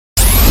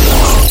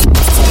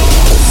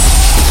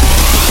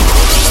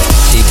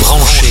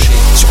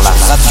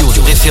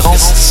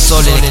référence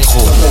Soul Electro.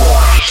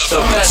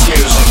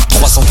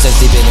 313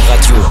 DBN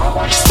Radio,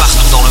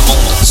 partout dans le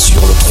monde,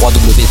 sur le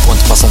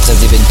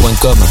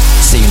www.313dbn.com.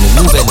 C'est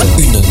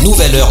une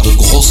nouvelle heure de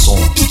gros son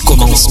qui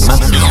commence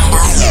maintenant.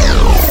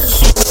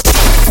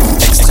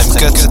 Extreme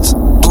Cut,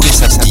 tous les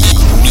samedis,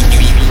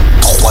 minuit,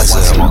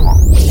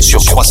 3h,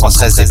 sur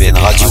 313 DBN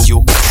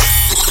Radio.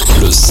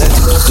 Le set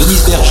de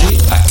Denise Berger,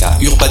 aka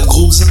Urban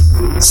Grooves,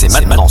 c'est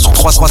maintenant sur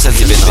 313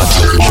 DBN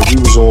Radio. We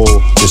was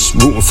all just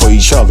rooting for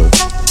each other.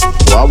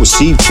 Well, I would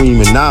see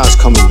Cream and Nas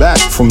coming back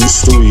from the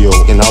studio,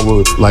 and I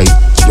would like,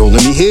 yo,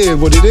 let me hear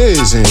what it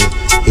is, and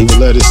he would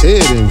let us hear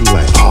it and be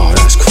like, oh,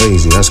 that's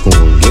crazy, that's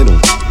gonna get him.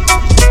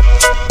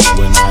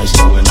 When I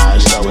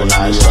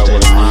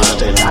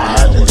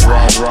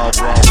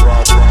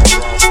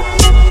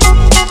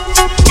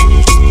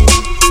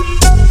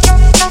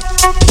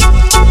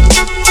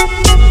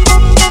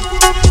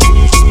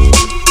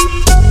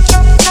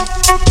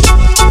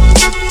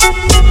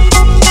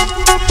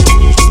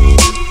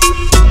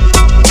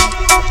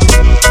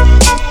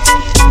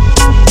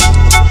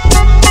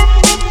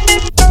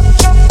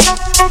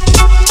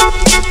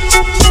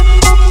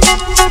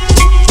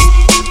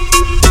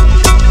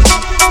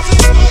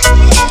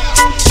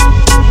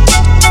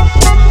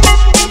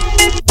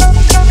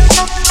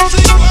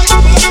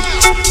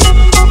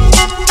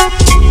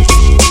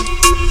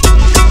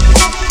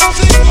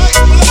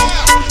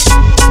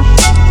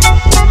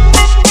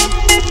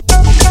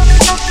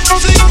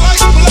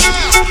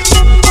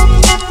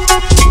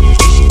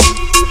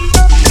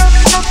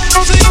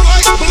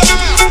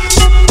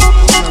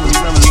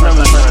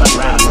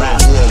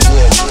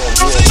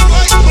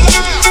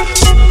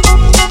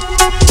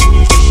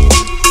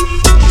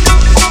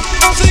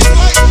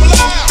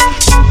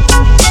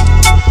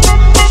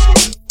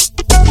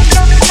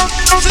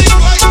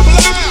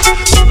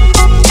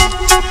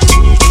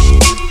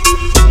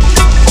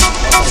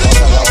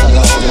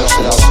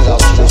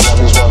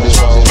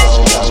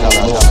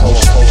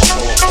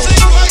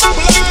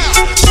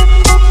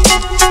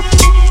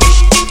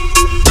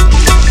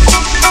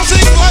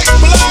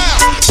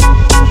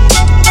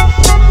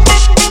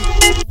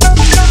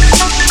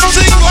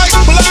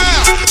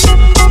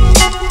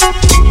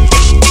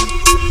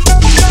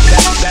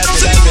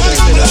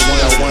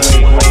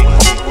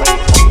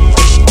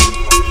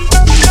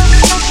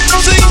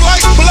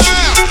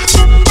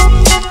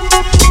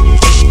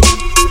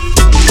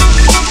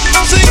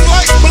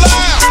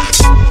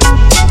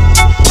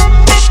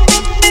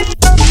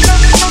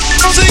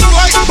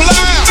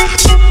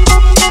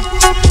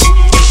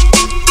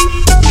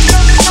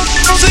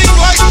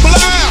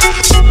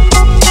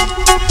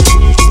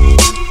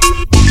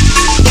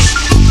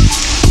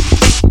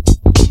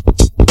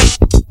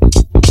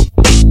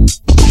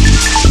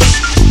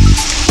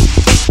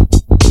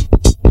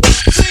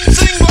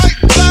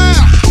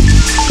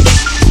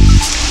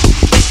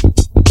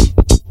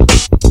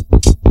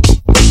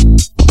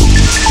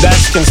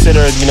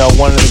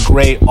one of the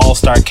great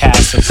all-star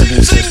casts of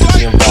producers to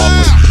be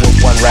involved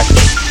with one record.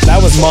 That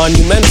was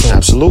monumental.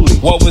 Absolutely.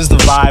 What was the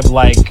vibe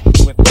like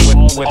with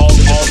all the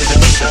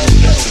different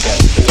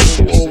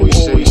Always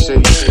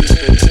say.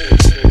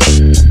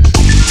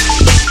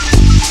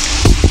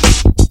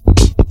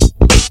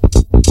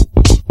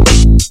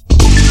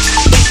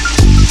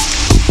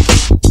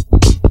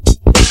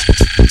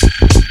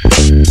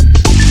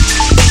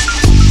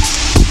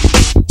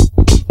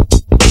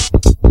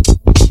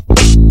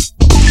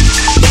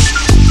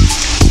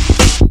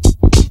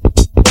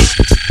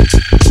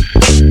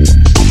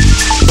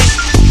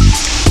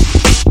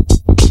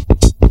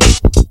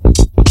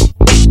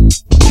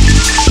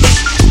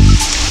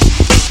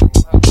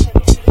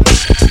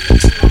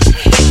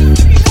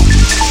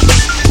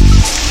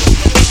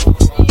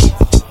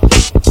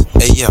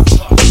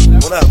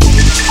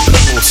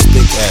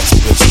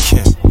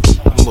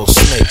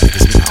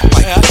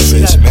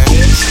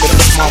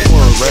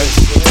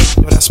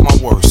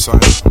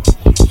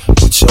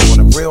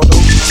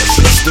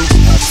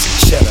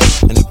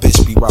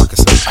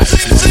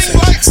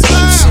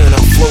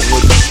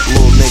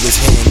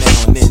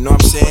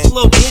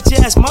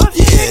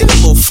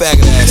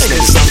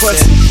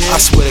 I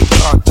swear to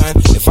God, done.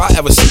 If I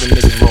ever see the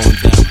niggas rolling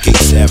down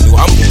Gates Avenue,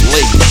 I'm gonna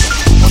lay you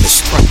on the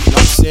strength. You know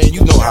what I'm saying?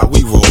 You know how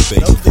we roll,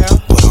 baby.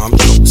 But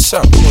what's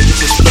up? You know, you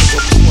just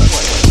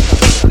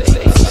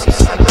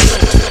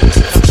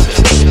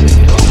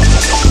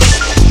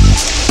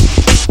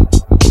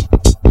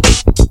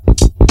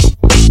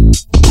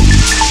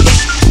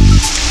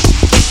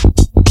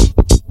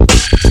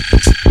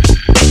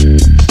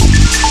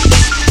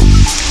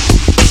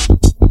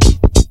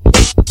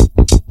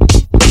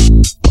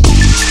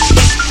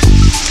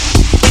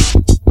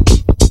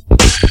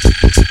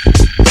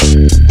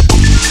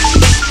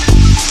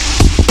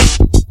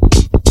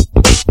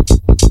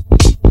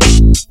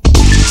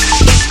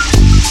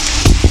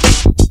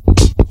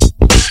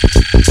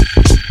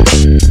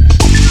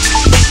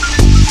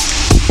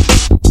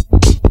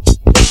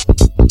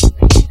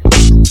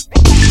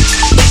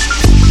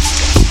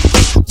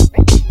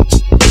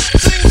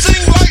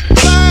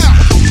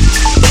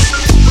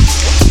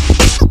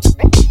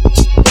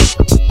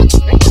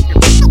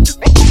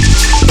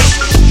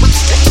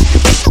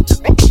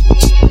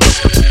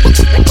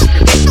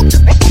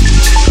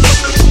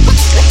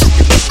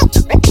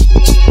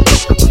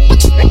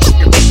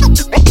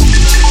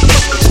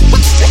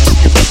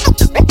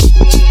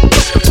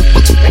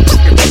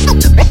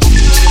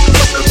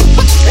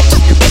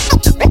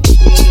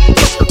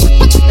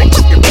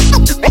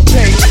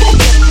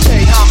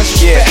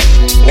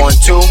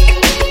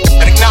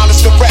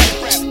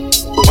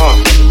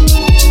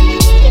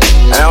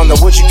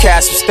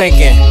was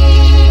thinking.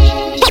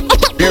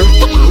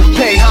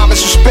 Pay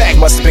homage, respect.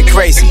 Must have been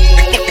crazy.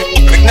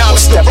 Now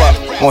let's Step up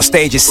on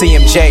stage at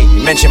CMJ.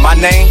 You mention my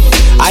name.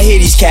 I hear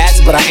these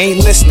cats, but I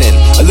ain't listening.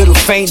 A little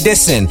faint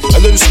dissing, a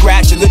little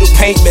scratch, a little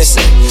paint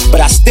missing.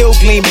 But I still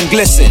gleam and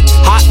glisten,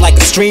 hot like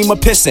a stream of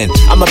pissing.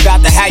 I'm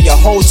about to have your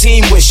whole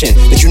team wishing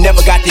that you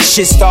never got this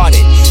shit started.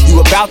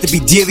 You about to be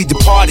dearly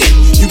departed.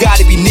 You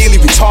gotta be nearly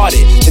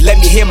retarded to let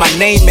me hear my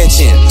name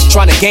mentioned.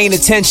 Trying to gain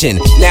attention.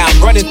 Now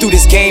I'm running through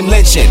this game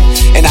lynching.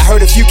 And I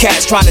heard a few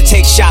cats trying to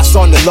take shots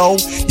on the low.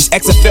 These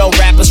XFL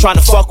rappers trying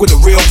to fuck with a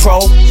real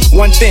pro.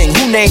 One thing,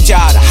 who named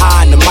y'all the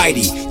high and the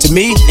mighty? To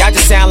me, y'all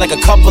just sound like a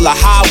couple of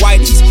high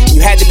whiteys.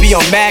 You had to be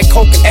on mad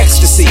coke and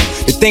ecstasy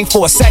to think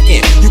for a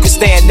second you could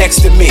stand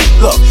next to me.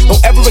 Look,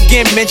 don't ever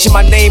again mention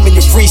my name in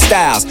your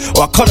freestyles,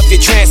 or I'll cut off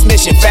your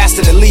transmission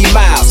faster than Lee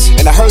Miles.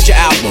 And I heard your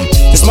album,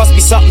 this must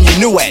be something you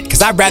knew at,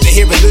 cause I'd rather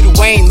hear a Lil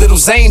Wayne, Lil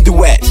Zane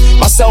duet.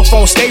 My cell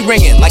phone stay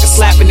ringing like a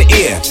slap in the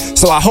ear.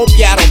 So I hope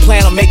y'all don't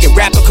plan on making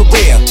rap a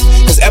career,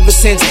 cause ever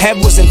since Heb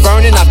was in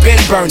Vernon, I've been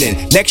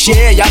burning. Next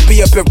year, y'all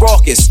be up at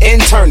Raucous,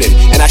 interning.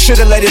 And I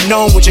should've let it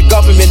known what your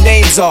government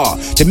names are,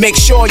 to make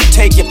sure you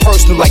take it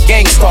personal like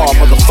Gangstar,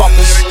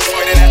 motherfuckers.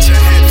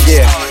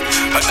 Yeah.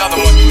 Another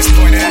one is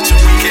pointed at your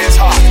weak ass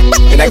heart.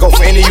 And that go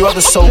for any of you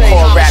other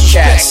so-called rap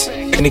cats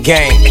in the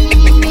game.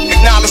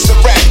 Acknowledge the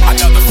rap.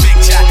 Another big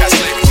jack, I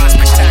slay with my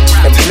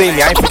spectacular. And believe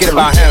me, I ain't forget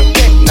about him.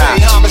 Nah.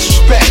 Pay homage,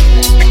 respect.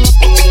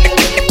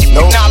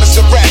 Nope. Acknowledge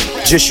the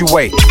rap. Just you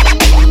wait.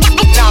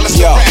 Acknowledge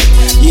the Yo. rap.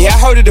 Yeah, I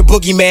heard of the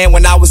boogeyman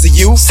when I was a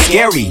youth.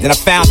 Scary. Then I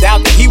found out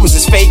that he was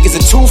as fake as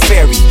a tooth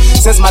fairy.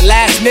 Since my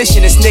last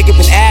mission, this nigga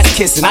been ass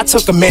kissing. I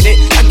took a minute,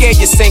 I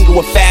gave your single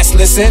a fast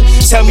listen.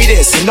 Tell me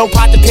this, no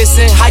pot to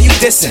pissin', how you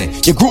dissin'?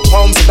 Your group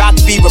home's about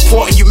to be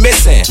reporting you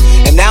missing.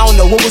 And I don't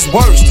know what was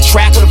worse, the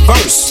track or the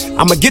verse.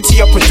 I'ma get to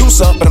your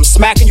producer, but I'm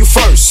smacking you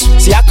first.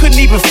 See, I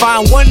couldn't even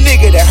find one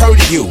nigga that heard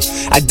of you.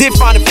 I did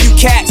find a few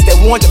cats that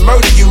wanted to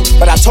murder you,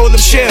 but I told them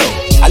chill.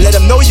 I let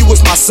them know you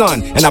was my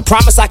son, and I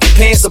promise I can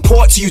pay and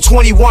support to you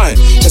 21.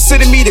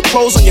 Consider me the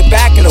clothes on your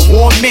back and a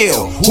warm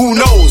meal. Who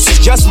knows, it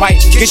just might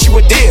get you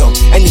a deal.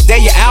 And the day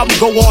your album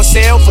go on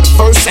sale for the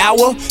first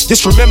hour,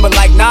 just remember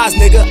like Nas,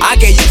 nigga, I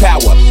gave you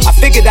power. I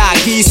figured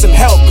I'd give you some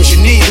help, cause you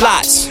need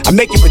lots. I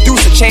make your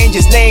producer change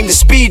his name to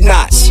Speed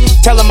Knots.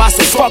 Tell him I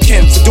said fuck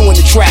him for doing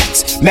the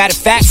tracks. Matter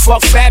of fact,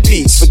 fuck Fat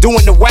Beats for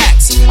doing the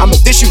wax. I'ma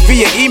dish you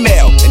via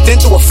email and then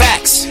through a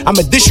fax.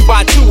 I'ma dish you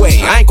by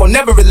two-way, I ain't gon'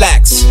 never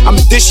relax. I'ma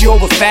dish you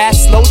over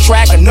fast, slow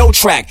track, or no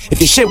track.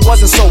 If your shit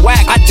wasn't so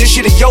whack, I dish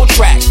you to your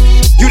track.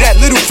 You that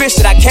little fish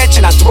that I catch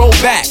and I throw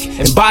back.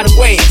 And by the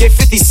way, get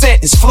 50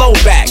 Cent his flow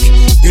back.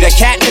 You that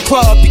cat in the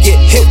club to get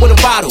hit with a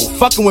bottle.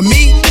 Fucking with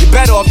me, you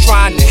better off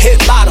trying to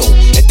hit lotto.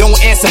 And don't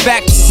answer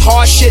back, this is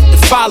hard shit to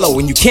follow.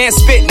 And you can't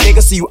spit,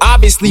 nigga, so you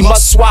obviously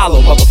must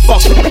swallow,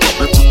 motherfucker.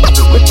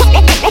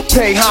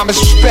 Pay homage,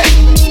 respect.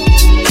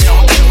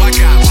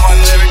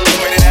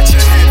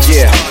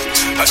 Yeah.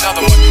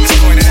 Another one is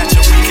pointed at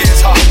your weak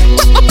ass heart.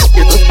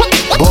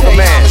 Booger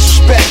Man.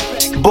 Respect.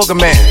 Booger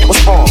Man,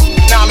 what's wrong?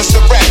 Acknowledge the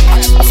rap.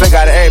 I think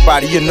out of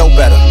everybody, you know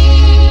better.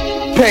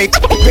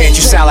 Man,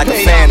 you sound like a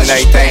fan and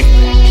everything.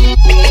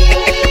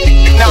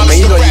 Man,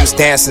 you know you was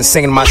dancing,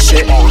 singing my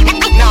shit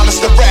Acknowledge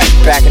the rap.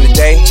 back in the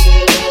day.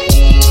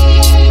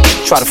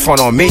 Try to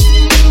front on me.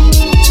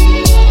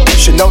 You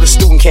should know the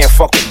student can't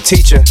fuck with the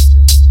teacher.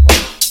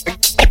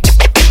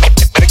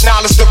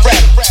 Acknowledge the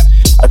rap.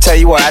 I tell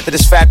you what, after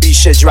this Fat Beat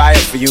shit dry up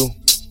for you,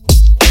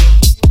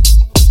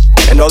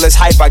 and all this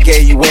hype I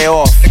gave you wear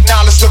off,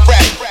 Acknowledge the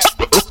rap.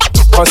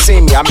 come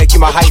see me, I'll make you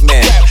my hype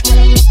man.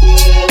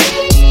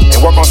 And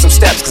work on some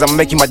steps, cause I'ma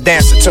make you my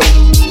dancer too.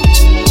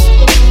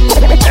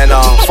 And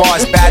as far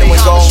as battling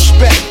goes,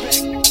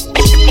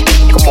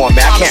 come on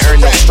man, I can't earn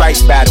no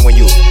stripes battling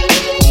you.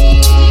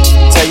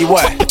 Tell you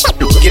what,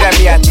 get at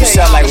me after you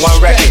sell like one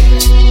record,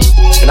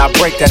 and I'll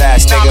break that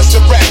ass, nigga.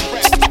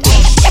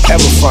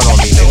 Ever front on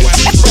me, nigga.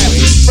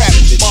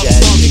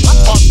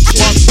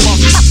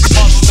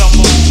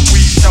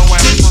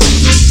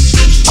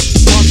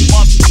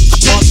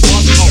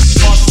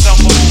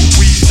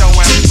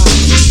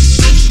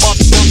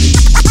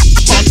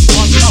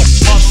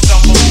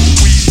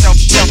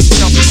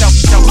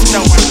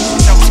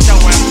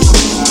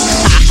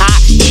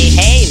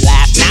 Hey,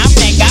 laugh now,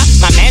 nigga.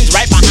 My man's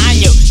right behind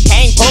you.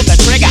 Can't pull the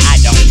trigger. I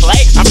don't play.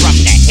 I'm from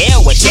the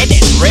hill where shit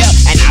is real,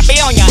 and I be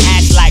on your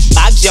ass like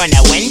bugs on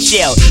the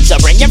windshield. So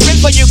bring your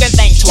friends so you can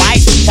think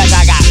twice, cause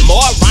I got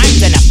more rhymes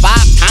than a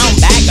 5-pound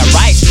bag of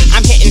rice.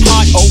 I'm hitting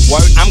hard, oh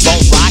word, I'm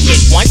gon' rock it.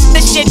 Once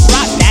the shit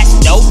drop, that's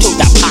dope to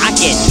the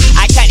pocket.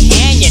 I cut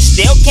hair and you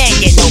still can't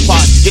get no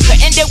parts. You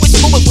couldn't deal with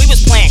school if we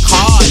was playing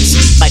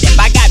cards. But if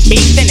I got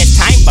beef, then it's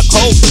time for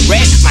cold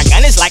red. My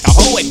gun is like a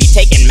hoe, it be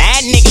taking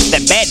mad niggas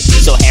to bed.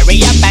 So hurry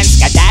up and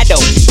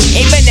skedaddle.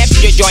 Even if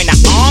you join the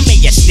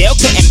army, you still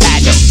couldn't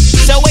battle.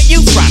 So where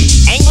you from?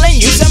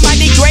 England? You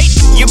somebody great?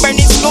 You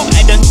burning school?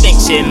 I don't think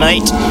so,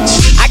 mate.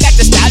 I got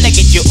the style to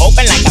get you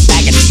open like a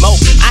bag of smoke.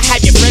 I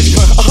had your friends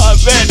going, oh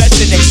man, that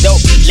shit is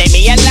dope. Leave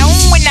me alone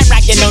when I'm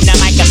rocking on the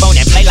microphone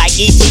and play like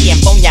E.T. and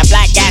boom your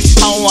black ass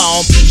home.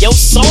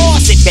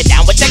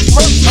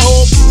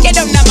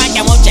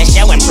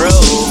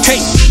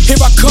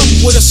 I come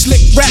with a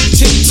slick rap,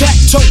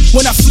 tic-tac-toe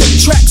when I flip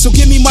track, so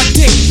give me my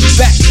dick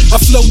back. I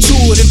flow to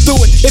it and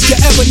through it. If you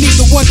ever need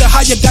to wonder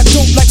how you got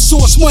dope like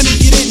Source Money,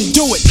 you didn't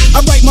do it.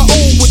 I write my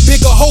own with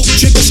bigger hope,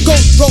 trigger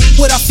scope, rope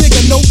what I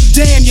figure, no.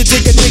 Damn, you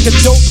dig a nigga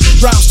dope.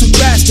 Rhymes too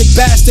drastic,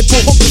 bastard,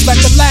 pull hookers like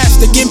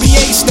elastic,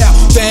 NBA style,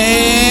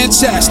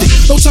 fantastic.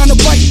 No time to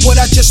bite what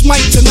I just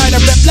might. Tonight I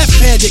rap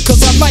left-handed,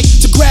 cause I like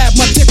to grab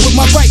my dick with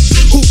my right.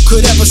 Who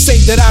could ever say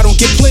that I don't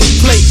get plenty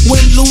play?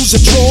 Win, lose,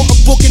 or draw, I'm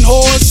booking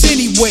whores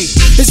anyway.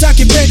 As I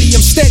get ready,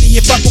 I'm steady.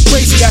 If I go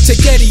crazy, I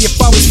take Eddie. If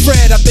I was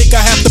Fred, I think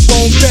I have to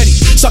bone Betty.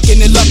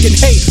 Sucking and lucking,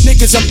 hey,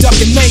 niggas, I'm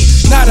ducking, mate.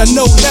 Not a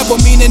no, never,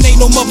 meaning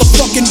ain't no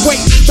motherfucking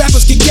wait.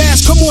 Rappers get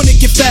gas, come on and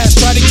get fast.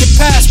 Try to get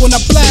past when I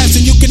blast,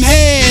 and you can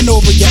hand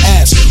over your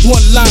ass.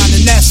 One line,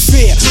 and that's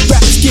fair.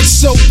 Rappers get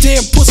so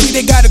damn pussy,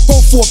 they gotta go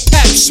for a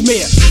pap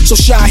smear. So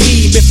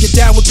Shaheem, if you're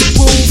down with the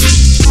groove,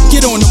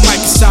 get on the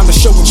mic, it's time to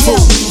show and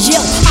prove. Yo,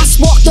 I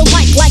spark the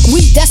mic like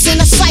weed that's in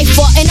a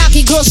cypher, and I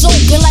get girls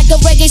open like a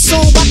reggae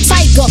song by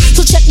Tiger.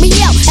 So check me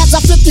out as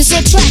I flip this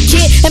here track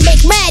here and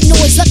make mad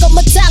noise like a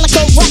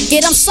Metallica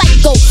record. I'm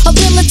psycho, a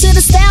villain to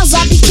the styles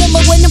I be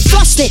killing when I'm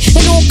flustered,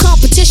 and all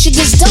competition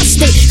gets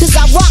dusted. Cause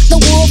I rock the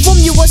world from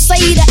USA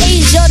to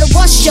Asia to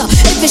Russia.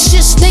 If it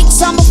shit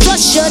stinks, I'ma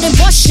flush ya, then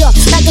bust ya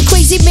like a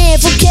crazy man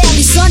from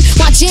Cali, son.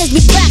 My jams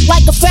be back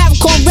like a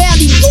Farrakhan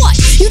rally. What?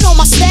 You know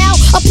my style?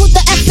 I put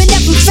the F in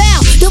every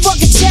foul. The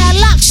rugged child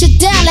locks shit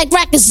down like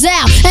Rackers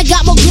out. And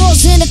got my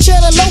girls in the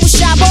trailer, lower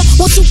shopper.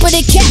 One super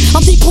the cat,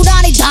 I'm people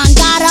down in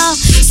Dangara.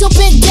 So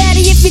Big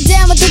Daddy, if you're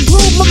down with the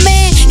groove, my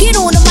man, get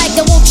on the mic,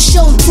 I want to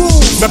show and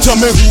prove. Now tell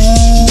me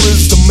who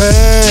is the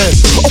man?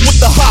 Oh, with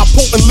the high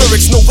potent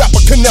lyrics no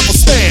rapper can never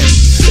stand.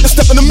 And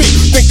stepping to me,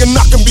 thinking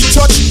I can be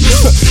touched.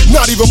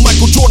 Not even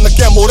Michael Jordan to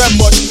gamble that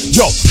much.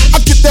 Yo,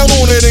 I get down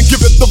on it and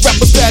give it the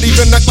rappers that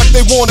even act like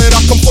they want it.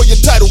 I come for your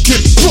title,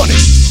 kid, run it.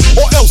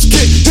 Or else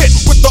get hit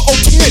with the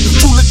ultimate,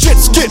 true legit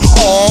skit.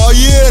 Oh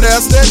yeah,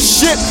 that's that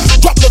shit.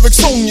 Drop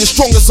lyrics on you,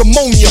 strong as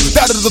ammonia.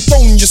 That is the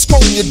phone, you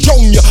scone you,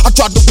 drone you. I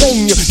tried to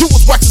warn you, you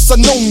was wax as I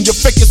known you.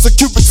 Fake as a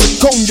cubic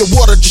zirconia,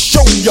 water just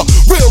shown you.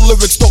 Real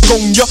lyrics don't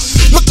own you.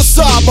 Look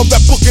aside, my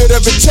rap book at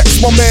every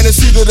text. My man,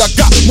 it's either I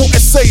got more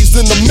essays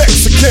than the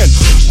Mexican.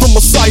 The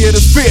Messiah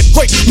that's feared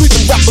great,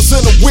 leaving rappers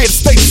in a weird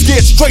state,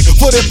 scared straight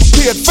for their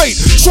prepared fate.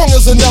 Strong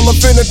as an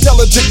elephant,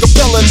 intelligent,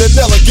 compelling, and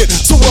elegant.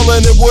 So well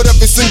in it with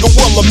every single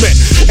element.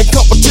 And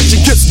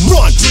competition gets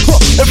none.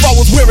 If I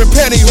was wearing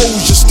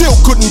pantyhose, you still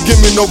couldn't give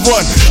me no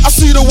run. I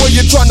see the way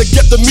you're trying to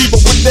get to me,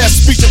 but with that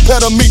speech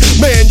impediment,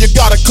 man, you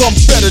gotta come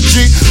better,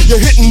 G.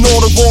 You're hitting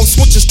all the wrong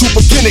switches to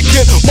begin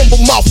again.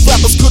 Mumble mouth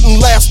rappers couldn't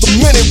last a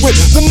minute with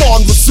the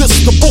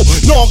non-resistible,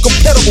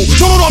 non-compatible.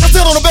 No, I'm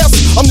not on the best.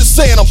 I'm just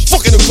saying I'm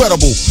fucking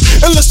incredible.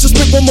 And let's just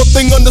make one more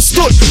thing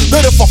understood,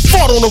 that if I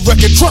fought on a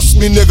record, trust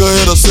me, nigga,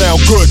 it'll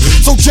sound good.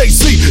 So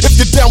JC, if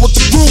you're down with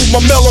the groove, my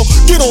mellow,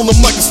 get on the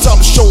mic, it's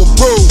time to show and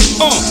prove.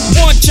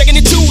 One, checking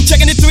it, two,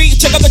 checking it, three,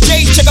 check out the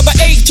J, check out the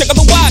A, check out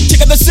the Y,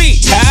 check out the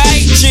Z.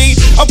 Hey G,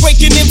 I'm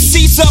breaking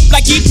MCs up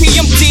like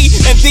EPMD.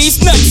 And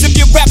these nuts, if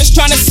your rappers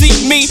trying to see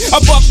me, I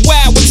buck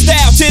wild with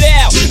style, tit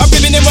out. I'm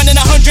ripping and running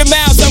 100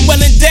 miles, I'm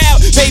well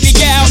endowed, baby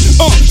gal.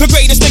 The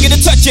greatest nigga to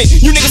touch it,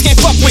 you niggas can't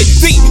fuck with.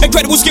 The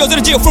incredible skills of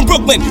the deal from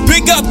Brooklyn.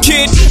 Big up,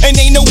 kid, and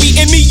ain't no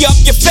eating me up.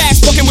 You're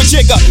fast fucking with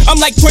Jigga. I'm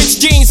like Prince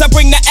Jeans, I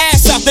bring the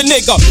ass out the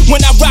nigga.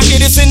 When I rock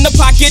it, it's in the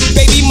pocket,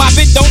 baby, mop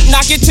it. Don't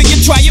knock it till you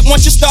try it.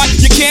 Once you start,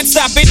 you can't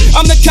stop it.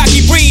 I'm the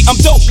cocky breed, I'm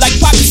dope like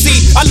Poppy C.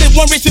 I live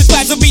one rich with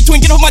class in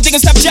between. Get off my dick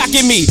and stop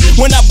jocking me.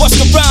 When I bust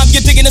a rhyme,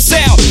 you're digging the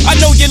sound. I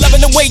know you're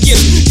loving the way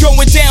it's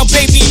going down,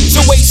 baby.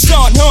 So wait,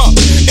 son,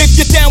 if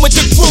you're down with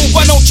the groove,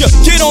 why don't you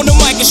get on the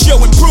mic and show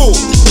and prove?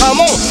 I'm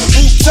on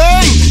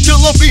Wu-Tang,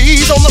 killer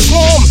bees on the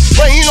swarm.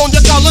 Rain on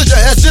your college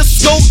ass,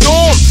 disco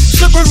dorm.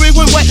 Slippery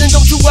when wet, and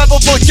don't you ever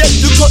forget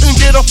you couldn't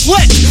get a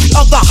flick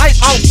of the hype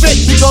outfit,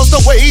 because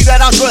the way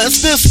that I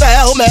dress this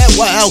style, man,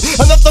 wow.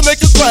 Enough to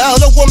make a crowd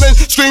of women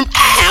scream,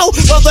 ow,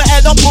 whether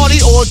at a party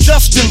or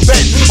just in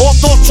bed. All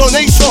thoughts on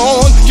Nation,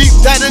 keep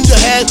that in your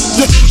head.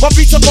 My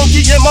beats are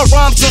funky and my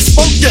rhymes are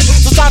spunky.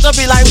 So time to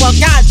be like, well,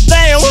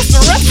 goddamn, what's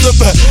the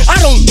recipe? I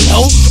don't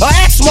know. I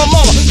asked my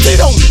mama, she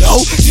don't know.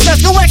 She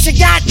says, go ask your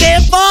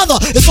goddamn father.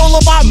 It's all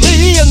about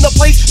me and the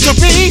place to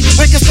be.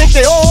 Niggas think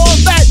they all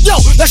that. Yo,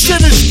 that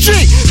shit is G.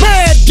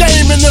 Mad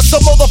game and it's a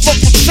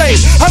motherfucking shame.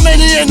 How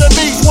many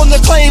enemies wanna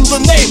claim the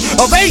name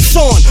of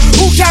A-Son?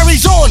 Who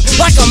carries on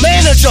like a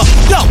manager?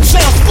 Yo,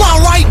 sounds fly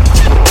right?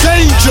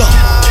 Danger.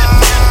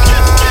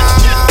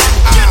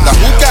 Now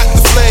who got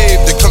the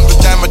flame that comes a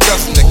dime a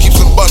dozen, that keeps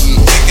them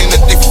buzzing, thinking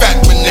that they fat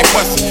when they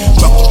bustin'?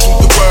 Welcome to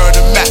the world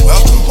of Mac,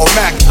 or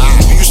Mac.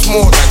 You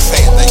small like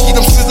saying, they eat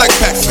them shit like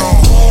packs.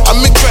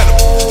 I'm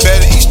incredible,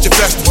 better eat your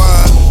vegetable.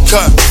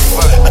 Cut,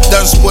 I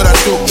does what I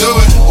do.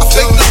 I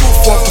take the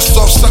roof off the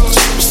soft suckers,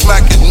 super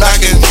smacking,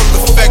 knocking.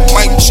 Full effect,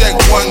 mic check,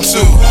 1, 2.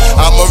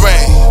 I'm a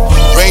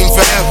rain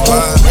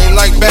forever. Rain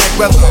like bad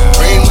weather,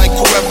 rain like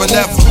whoever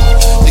never.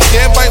 You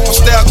can't bite my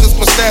style, cause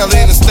my style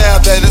ain't a style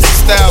that is a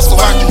style, so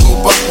I can go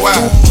buck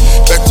wild.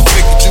 Bet you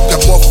figured you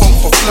got more funk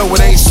for flow,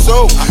 it ain't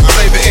so.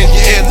 Flavor in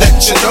your ear,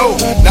 let you know.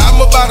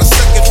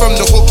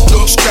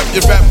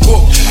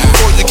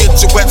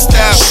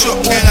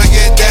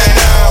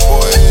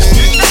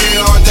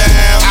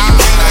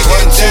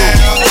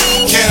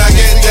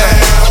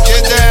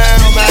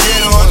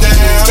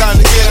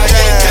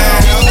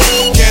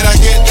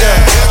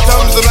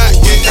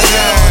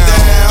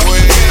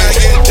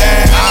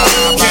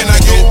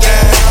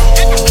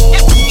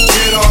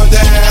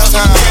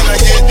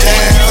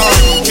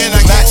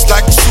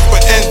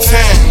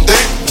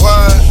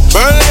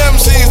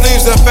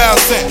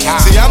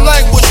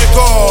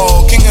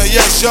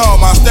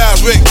 my style's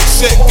wicked,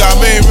 sick, I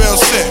mean real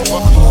sick.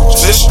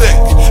 This thick,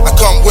 I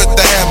come with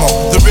the ammo,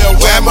 the real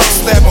whammo,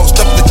 slammo,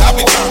 stuff the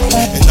Tommy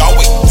Tommy, and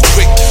always the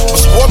trick.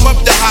 Must warm up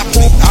the hot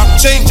plate. I'm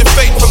changing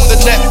fate from the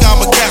neck,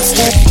 I'm a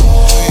casket.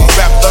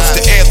 Rap loves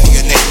to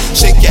alienate,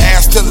 shake your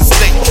ass till it's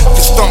late, get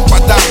stumped, I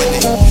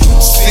dominate.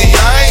 See,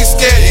 I ain't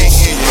scared, ain't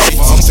here.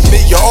 To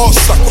me, you're all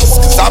suckers,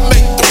 cause I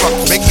make the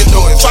ruckus, make a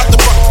noise, drop the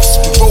buckets.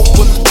 We roll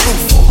with the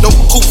truth, no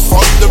goof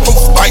on the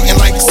roof, biting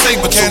like a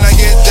saber tooth. Can I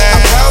get down? I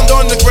pound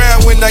on the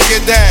ground when I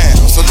get down,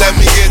 so let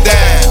me get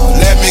down,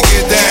 let me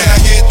get down. Can I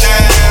get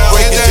down?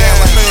 Break it down,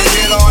 like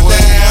get on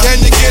down. Can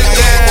you get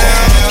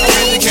down?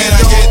 Can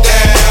I get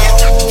down?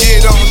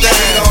 Get on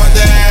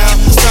down,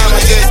 it's time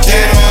to get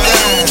down.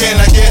 Can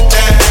I get down?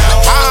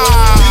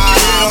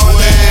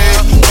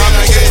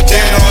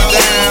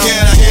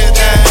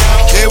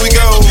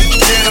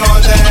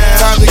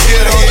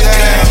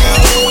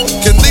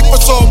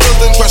 All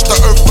building, crush the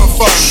earth for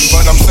fun.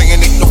 But I'm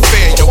saying ain't no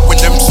fair, yo, when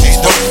them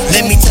MCs done.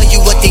 Let me tell you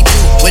what they do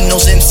when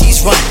those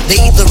MCs run. They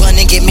either run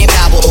and get me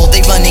marble, or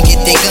they run and get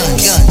their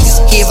guns.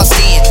 Here I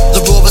stand,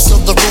 the rawest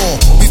of the raw.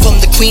 We from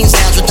the Queens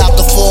Lounge without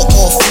the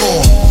 4-off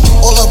floor.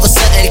 All of a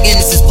sudden,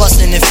 Guinness is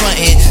busting and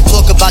frontin'.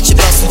 Talk about your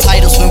belts and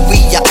titles when we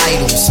your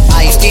idols.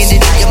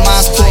 Standing in your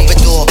mind's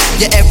corridor,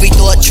 your every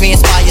thought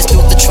transpires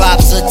through the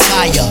tribe's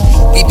attire.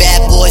 We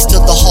bad boys to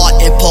the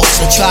heart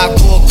impulse. A tribe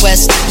Raw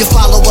Quest, you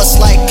follow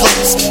us like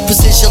cults.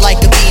 Precision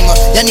like a beamer,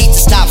 y'all need to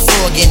stop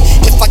frogging.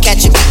 If I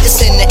catch a beat, it's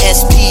in the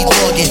SP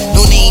login.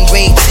 No name,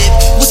 raid tip,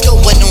 what's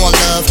going on,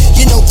 love?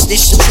 You know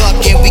this your truck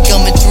and we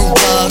coming through,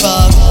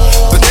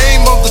 The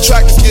name of the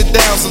track is Get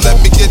Down, so let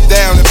me get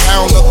down and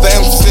pound up the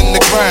M's in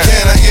the ground.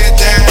 Can I get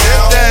down?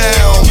 Get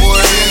down, boy,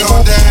 get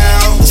on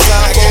down.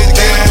 Side go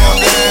down,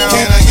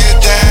 can I get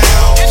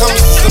down? Come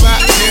to the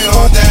back, get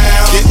on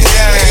down. Get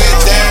down, get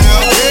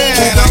down.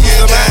 Can I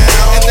get down?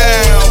 Get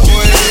down,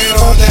 boy, get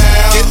on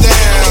down. Get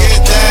down,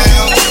 get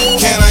down.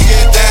 Can I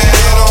get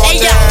down? Hey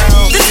yo,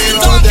 this is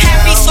Don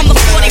Perry from the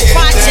 40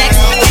 Project.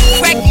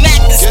 Craig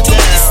Mack is doing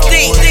his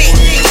thing. Can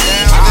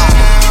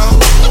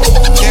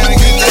I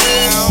get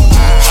down?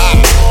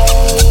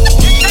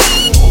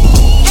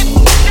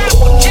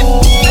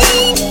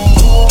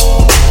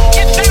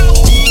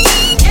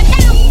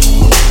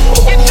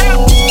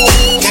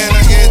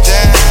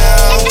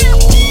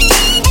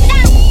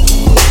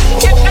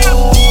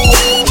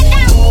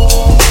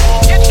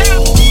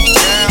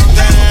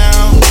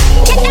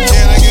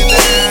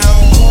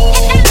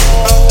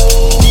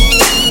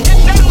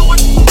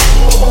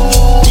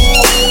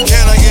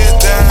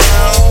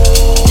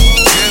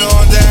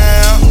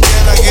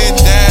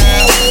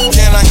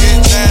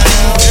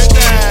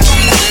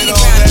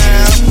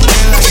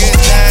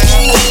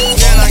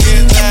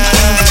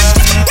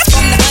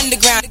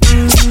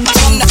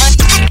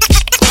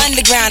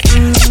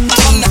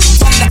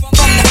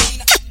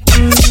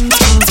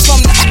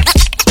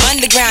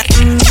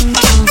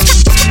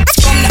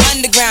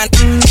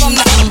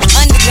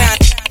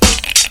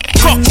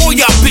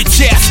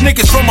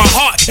 Niggas from my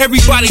heart,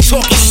 everybody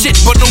talking shit,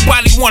 but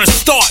nobody wanna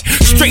start.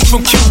 Straight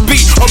from QB,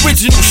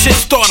 original shit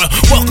starter.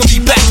 Welcome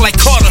me back like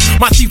Carter.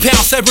 My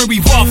 3-pound-7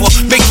 revolver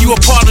make you a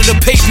part of the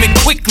pavement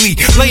quickly.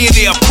 Laying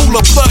there, pool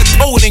of blood,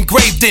 poet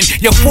engraved in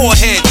your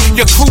forehead.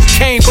 Your crew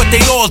came, but they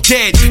all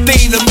dead. They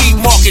in the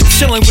meat market,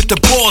 chilling with the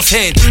boss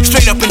head.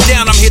 Straight up and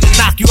down, I'm here to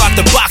knock you out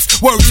the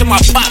box. Word to my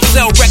pop,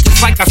 sell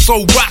records like I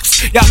sold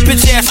rocks. Y'all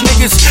bitch ass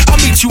niggas,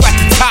 I'll meet you at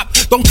the top.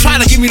 Don't try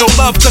to give me no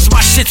love, cause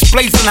my shit's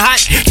blazing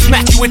hot.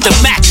 Smack you with the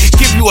Mac,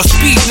 give you a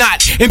speed knot.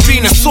 And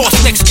being a source,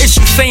 next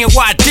issue saying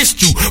why I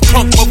dissed you.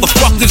 Punk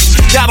motherfuckers,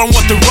 y'all don't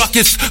want the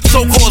ruckus.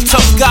 So-called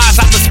tough guys,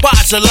 I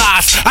despise your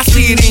lies. I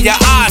see it in your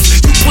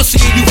eyes, you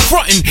pussy and you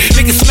frontin'.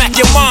 Niggas smack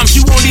your moms,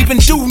 you won't even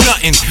do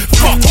nothing.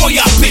 Fuck all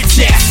y'all bitch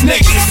ass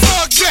niggas.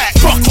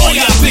 Fuck all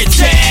y'all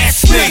bitch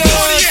ass niggas.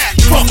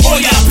 Fuck all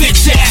y'all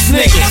bitch ass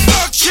niggas.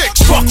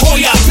 Fuck all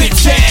y'all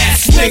bitch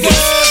ass niggas.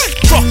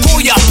 Fuck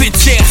all y'all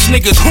bitch ass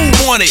niggas. Who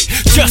want it?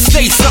 Just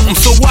say something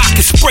so I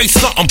can spray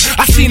something.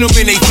 I seen them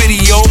in they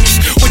videos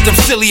with them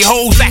silly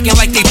hoes acting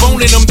like they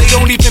boning them. They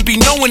don't even be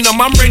knowing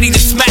them. I'm ready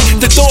to smack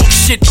the dog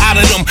shit out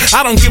of them.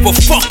 I don't give a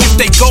fuck if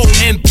they gold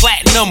and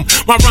platinum.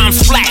 My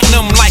rhymes flatten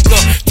them like a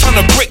ton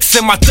of bricks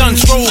in my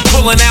Duns roll,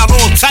 pulling out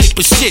all type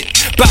of shit.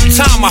 About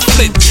time I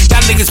flip.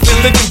 Y'all niggas been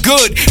living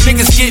good.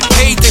 Niggas get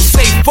paid then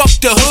say fuck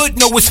the hood.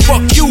 No, it's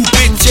fuck you,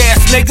 bitch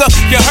ass nigga.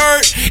 You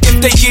heard? If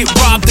they get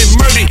robbed and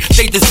murdered,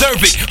 they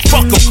deserve it.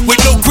 Fuck them with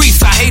no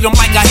grease. I hate them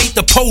like I hate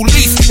the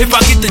police. If I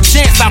get the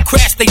chance, I'll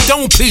crash they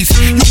dome piece.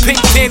 You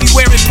pink panty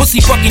wearing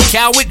pussy fucking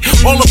coward.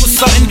 All of a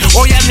sudden,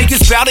 all y'all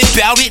niggas bout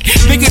it.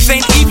 Niggas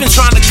ain't even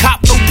trying to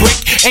cop no brick.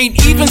 Ain't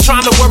even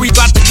trying to worry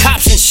about the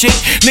cops and shit.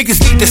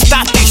 Niggas need to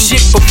stop this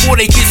shit before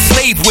they get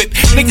slave whipped.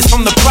 Niggas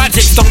from the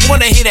projects don't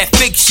wanna hear that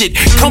fake shit.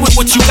 Come with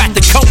what you got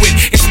to come with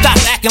and stop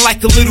acting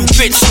like a little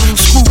bitch.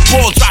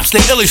 Screwball drops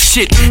the illest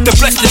shit to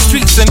bless the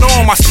streets and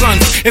all my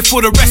sons. And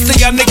for the rest of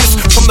y'all niggas,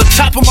 from the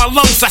top of my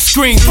lungs I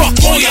scream, fuck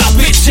all y'all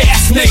bitch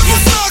ass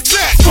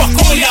niggas. Fuck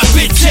all y'all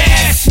bitch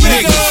ass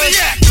niggas.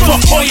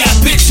 Fuck all y'all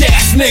bitch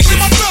ass niggas.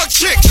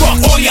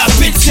 Fuck all y'all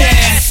bitch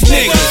ass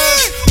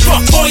niggas.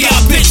 Fuck all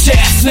y'all bitch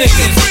ass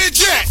niggas.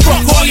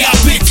 Fuck all y'all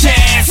bitch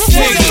ass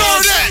niggas.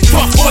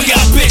 Fuck all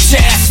y'all bitch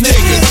ass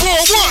niggas.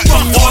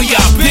 Fuck all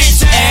y'all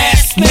bitch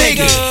ass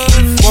niggas.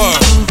 What?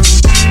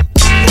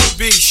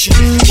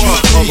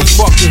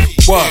 Motherfucker,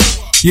 what?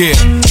 Yeah.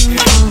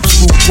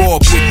 Screwball,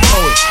 big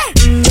poet.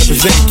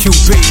 Representing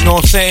QB, you know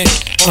what I'm saying?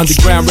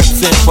 Underground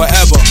represent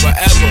forever.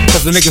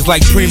 Cause the niggas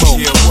like Primo.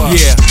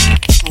 Yeah.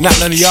 Not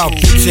none of y'all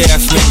bitch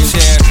ass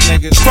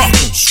niggas. Fuck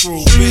them.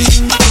 Screw me.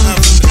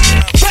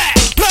 Back.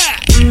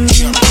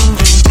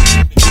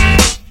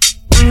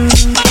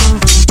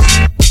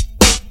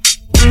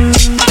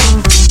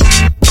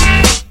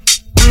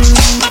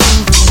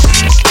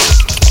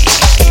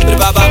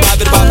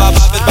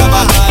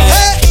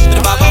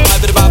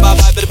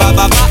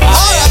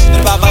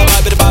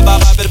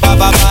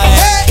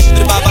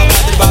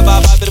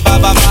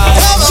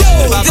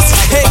 This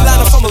is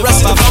headliner from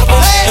Arrested Development,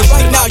 and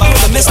right now you're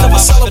in the midst of a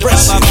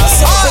celebration. A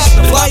celebration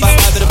of life,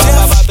 death,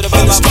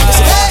 and the struggles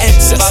of our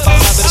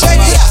ancestors. Check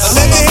it out.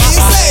 Let me hear you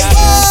say,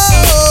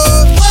 whoa,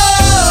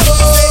 whoa,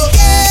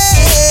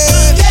 yeah,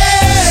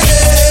 yeah,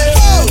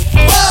 whoa,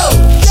 whoa,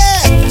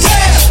 yeah,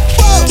 yeah,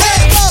 whoa,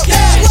 yeah, whoa,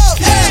 yeah, whoa,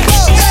 yeah, whoa,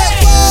 yeah,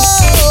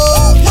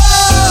 whoa, whoa,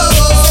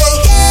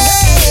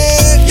 yeah,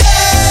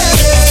 yeah,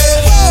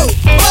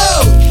 whoa,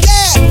 whoa,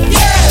 yeah,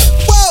 yeah,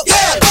 whoa,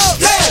 yeah, whoa,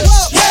 yeah,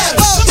 whoa, yeah,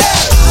 whoa,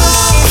 yeah.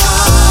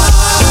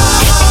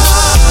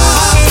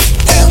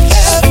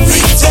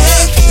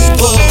 Everyday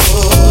people,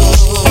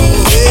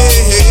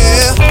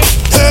 yeah,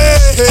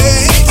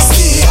 hey,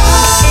 see,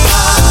 I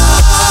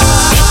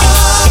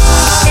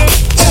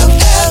am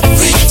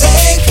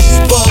everyday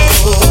people,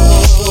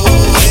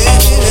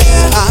 yeah.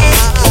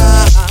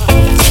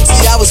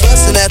 See, I was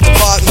resting at the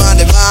park,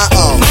 minding my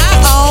own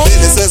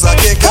business as I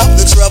kick up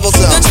the trouble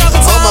zone.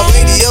 On my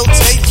radio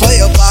tape, play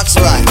a box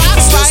right,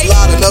 just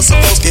loud enough so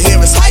folks can hear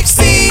us hype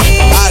scene.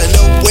 Out of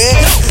nowhere,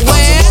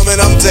 comes a woman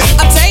I'm dating.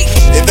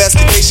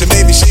 Investigation,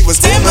 maybe she was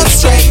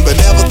demonstrating, but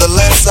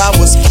nevertheless I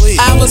was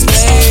pleased.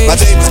 My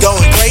day was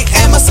going great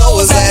and my soul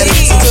was at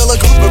ease until a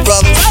group of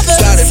brothers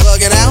started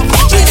bugging out,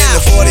 drinking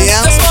the 40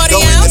 ounce,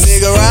 going the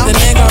nigga round,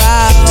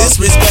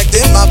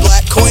 disrespecting my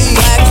black queen,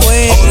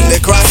 holding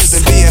their crosses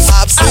and being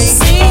obscene.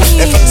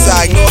 At first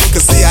I ignored them,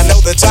 cause see I know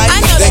the type.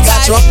 They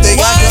got drunk, they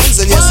got guns,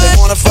 and yes they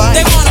wanna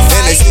fight.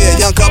 And they see a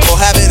young couple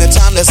having a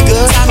time that's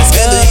good,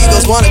 and the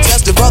egos wanna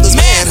test the brother's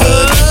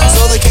manhood.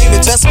 So they came to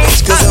test me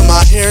cause of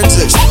my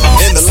heritage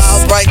and the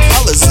loud bright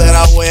colors that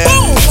I wear.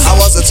 I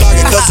was a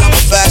target cause I'm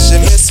a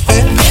fashion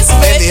misfit,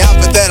 and the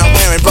outfit that I'm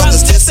wearing,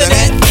 brothers dissing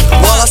it.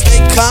 While I stay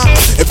calm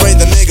and pray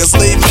the niggas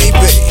leave me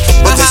be,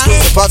 but they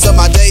squeeze the parts of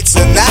my date's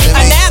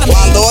anatomy.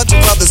 Why Lord, you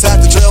brothers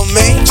have to drill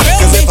me,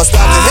 cause if I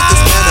stop to hit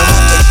this man, they'll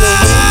have to kill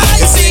me.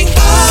 You see,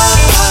 I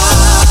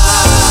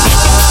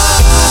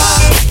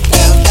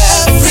am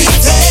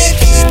everyday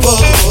people.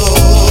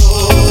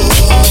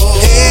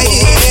 Yeah,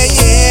 yeah,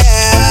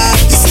 yeah.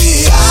 You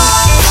see, I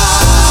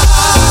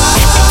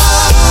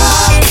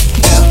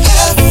am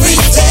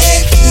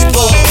everyday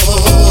people.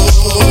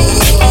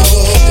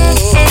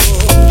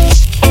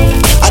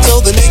 I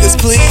told the niggas,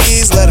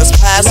 please let us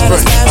pass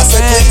friends. I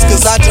said please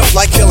cause I don't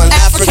like killing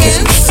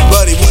Africans.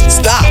 But he wouldn't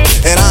stop,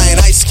 and I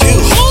ain't Ice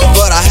Cube,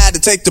 but I had to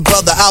take the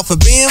brother out for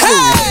being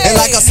rude. And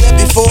like I said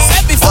before, I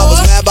was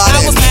mad by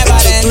then. It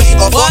took 3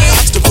 or 4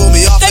 cops to pull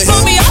me off of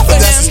him. But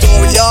that's the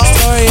story, y'all,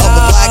 of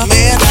a black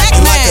man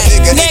acting like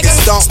a nigga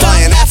stomp by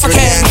an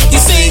African. You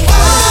see,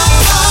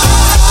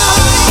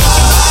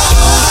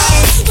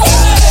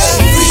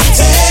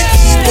 everyday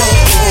people.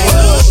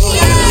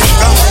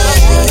 Come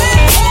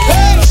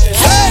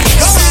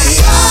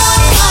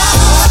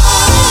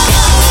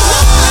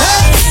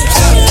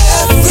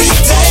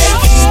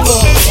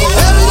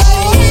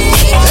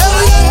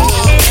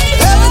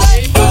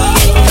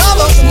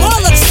on. The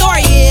moral of the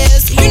story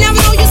is, you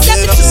never know your step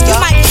into. You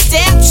might be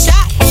stabbed,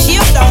 shot,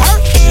 killed, or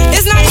hurt.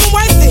 It's not even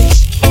worth it.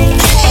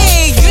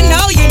 Hey, you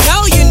know, hit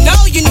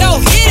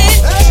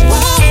it.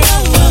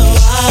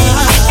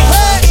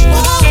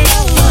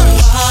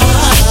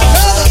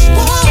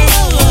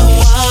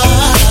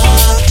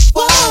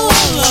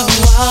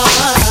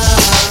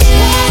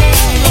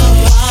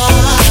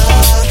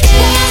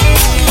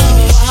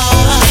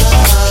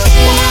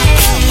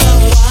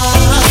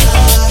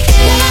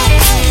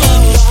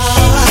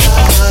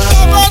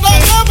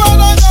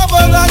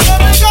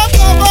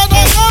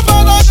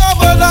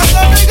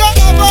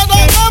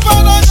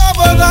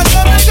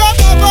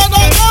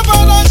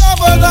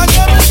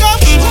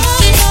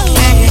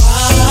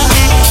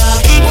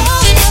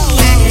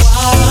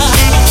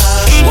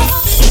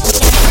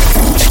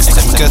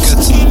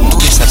 Tous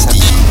les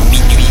samedis,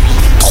 minuit,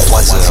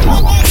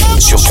 3h,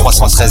 sur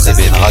 313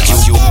 DBN Radio.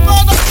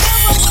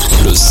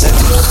 Le set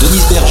de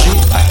Denise Berger,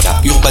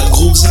 aka Urban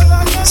Grooves,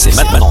 c'est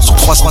maintenant sur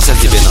 313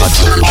 DBN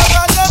Radio.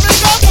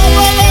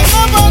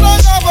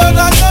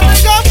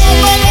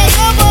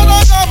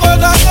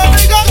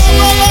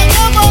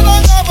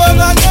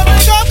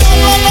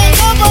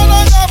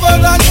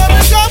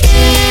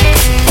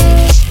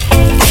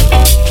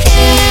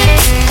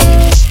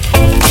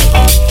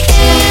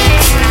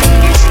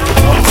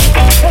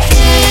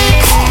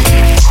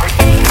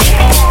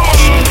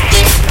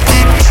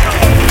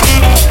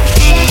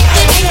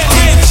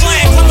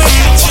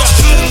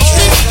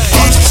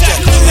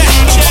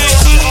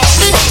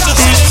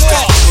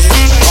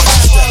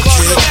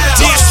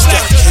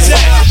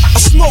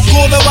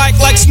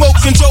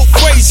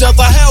 razor,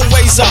 the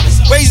hellraiser,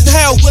 raising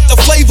hell with the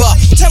flavor,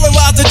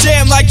 terrorize the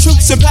jam like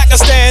troops in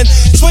Pakistan,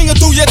 swinging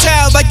through your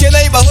town like your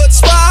neighborhood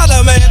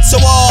Spider-Man. So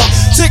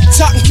tick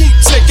tock and keep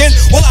ticking,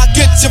 while I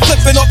get you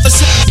flipping off the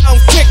shit I'm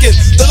kicking.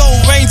 The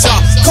Lone Ranger,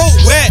 cold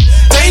red,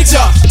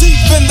 danger, deep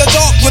in the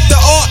dark with the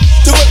art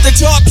to rip the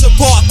charts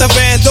apart. The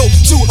vandal,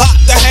 too hot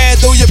to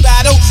handle your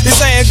battle. You're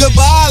saying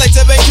goodbye like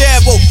to be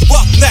careful.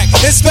 Buck neck,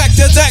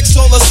 Inspector Dex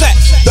on the set.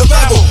 The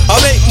rebel, I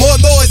make more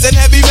noise than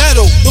heavy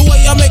metal. The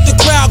way I make the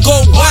crowd go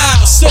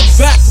wild. Sit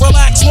back,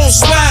 relax, won't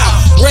smile.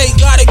 Ray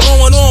got it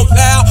going on,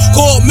 pal.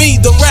 Call me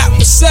the rap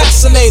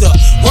assassinator.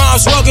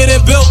 Rhymes rugged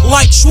and built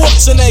like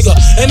Schwarzenegger.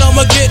 And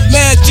I'ma get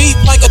mad deep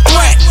like a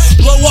threat.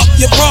 Blow up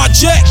your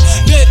project,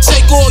 then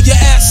take all your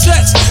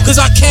assets.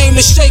 Cause I came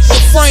to shake the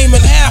frame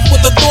in half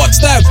with the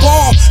thoughts that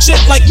bomb shit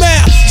like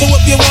math. So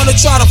if you wanna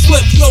try to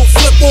flip, yo,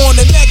 flip on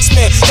the next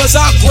man. Cause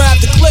I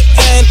grab the clip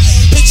and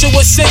hit you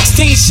with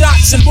 16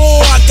 shots and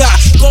more. I got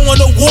going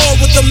to war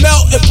with the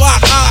melting pot.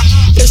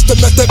 It's the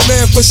Method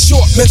Man for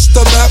short,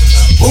 Mr. Meth.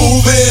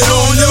 Move it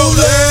on your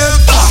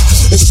left.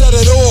 And set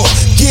it off,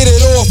 get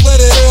it off, let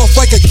it off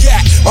like a gat.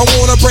 I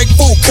wanna break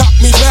food, cop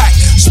me back.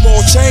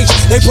 Small change,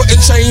 they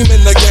putting shame in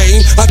the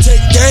game. I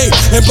take game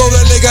and blow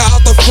that nigga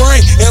out the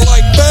frame. And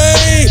like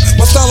fame,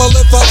 my style will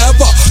live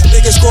forever.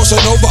 Niggas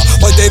crossing over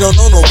like they don't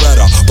know no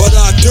better. But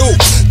I do.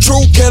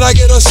 True, can I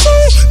get a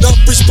sue?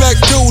 Enough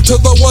respect due to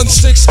the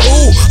 1-6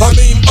 ooh. I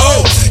mean,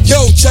 oh,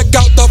 yo, check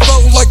out the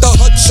flow like the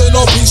Hudson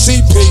or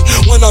PCP.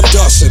 When I'm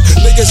dusting,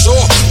 niggas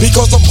off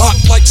because I'm hot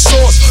like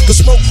sauce. The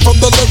smoke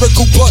from the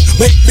lyrical blood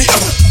make me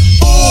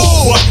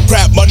ooh, what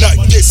rap my nut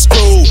get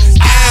screwed.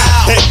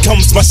 Here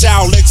comes my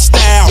Shaolin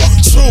style.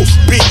 True,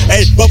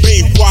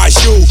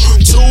 B-A-B-Y-U.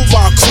 To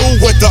my crew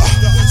with the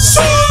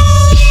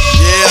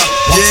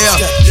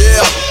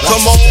yeah.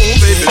 Come on,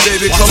 baby,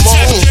 baby, come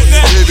on.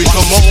 Baby,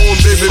 come on,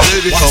 baby,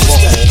 baby, come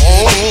on.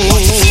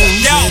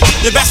 Yo,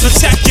 you best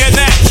protect your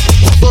neck.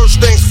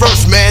 First things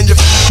first, man, you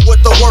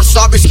with the worst.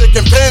 I'll be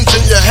sticking pins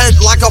in your head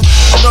like a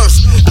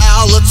nurse.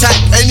 I'll attack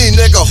any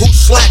nigga who's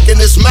slacking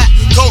his mat.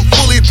 Come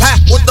fully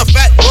packed with the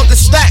fat on the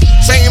stack.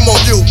 Shame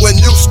on you when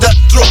you step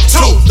through.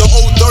 The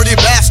old dirty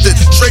bastard,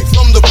 straight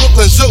from the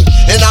Brooklyn Zoo.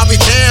 And I'll be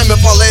damned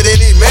if I let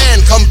any man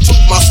come to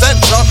my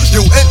center.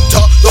 You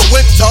enter the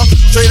winter,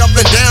 straight up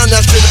and down,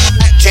 that shit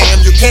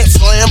cam. You can't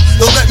slam,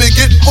 don't let me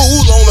get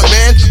fooled on it,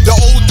 man. The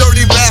old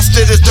dirty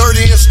bastard is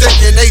dirty and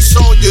stinking. They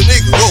saw you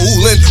nigga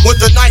rolling with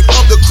the knife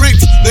of the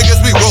creeps.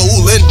 Niggas be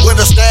rolling with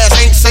a stash.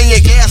 Ain't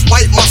saying gas,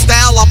 bite my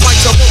style, I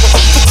bite your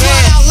motherfucker.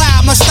 Crying out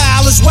loud, my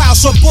style is wild,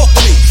 so book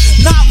me.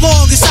 Not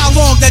long is how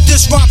long that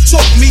this rhyme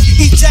took me.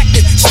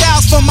 Ejected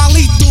styles from my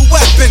lethal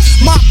weapon.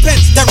 My pen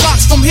that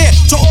rocks from here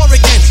to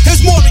Oregon.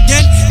 Here's more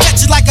again,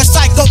 catch it like a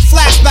psycho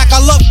flashback.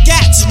 I love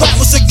gats, rap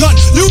was a gun,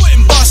 you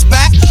wouldn't bust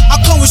back. I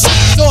come with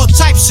all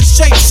types of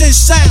shapes and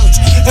sounds.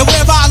 And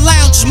wherever I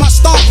lounge is my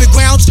stomping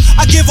grounds.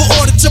 I give an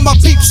order to my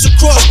peeps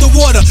across the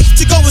water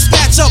to go and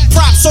snatch up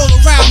props all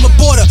around the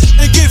border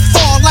and get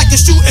far like a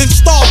shooting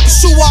star.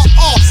 Pursue our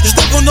all is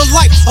living the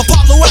life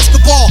Apollo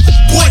Escobar.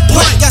 Point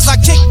blank as I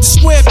kick the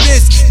square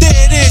biz. There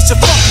it is, your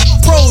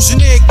fucking pros and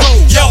there it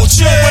goes. Yo,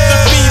 chill with the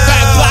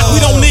feedback block, we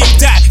don't need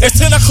that. It's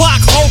 10 o'clock,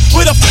 ho,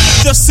 where the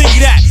to see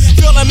that?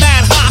 Feeling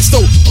mad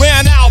hostile,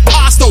 ran out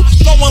postal,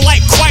 flowing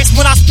like Christ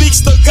when I speaks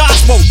the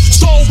gospel.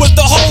 Stroll with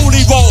the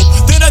holy robe,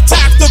 then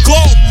attack the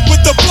globe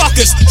with the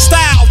buckets.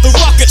 Style the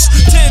ruckus,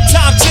 10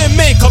 times 10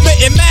 men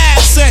committing mad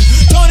sin.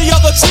 Turn the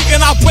other cheek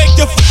and I break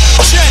your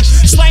chin.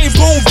 Slaying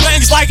boom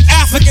bangs like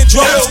African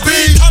drums.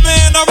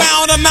 Coming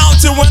around the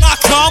mountain when I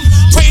come.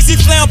 Crazy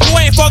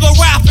flamboyant for the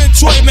rap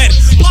enjoyment.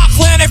 My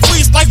clan they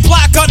freeze like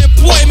black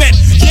unemployment.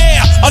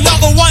 Yeah,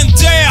 another one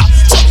dare.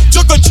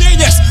 Took a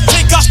genius,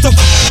 take us the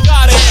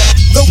out of here.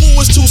 The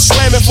woo is too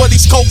slamming for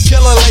these coke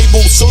killer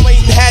labels. So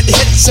ain't had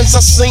hits since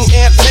I seen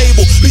Aunt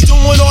Mabel. Be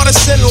doing all the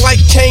sin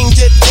like Cain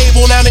did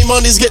Abel. Now they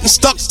money's getting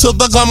stuck to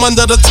the gum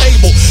under the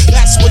table.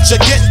 That's what you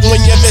get when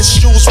you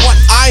misuse what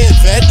I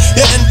invent.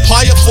 Your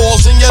empire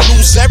falls and you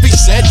lose every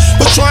cent.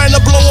 But trying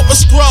to blow up a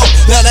scrub,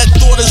 now that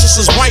thought is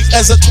just as bright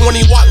as a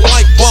 20-watt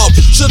light bulb.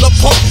 Should've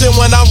pumped it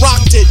when I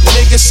rocked it.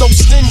 Niggas so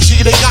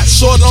stingy, they got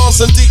short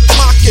arms and deep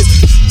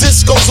pockets.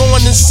 This goes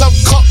on in some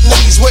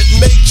companies with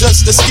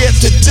majors that scared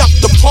to death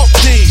to pump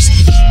these.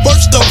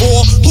 First of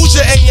all, who's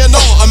your A&R?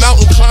 A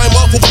mountain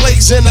climber who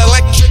plays an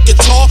electric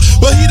guitar,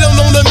 but he don't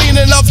know the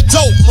meaning of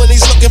dope when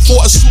he's looking for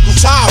a suit and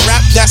tie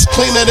rap that's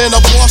cleaner than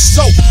a bar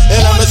soap.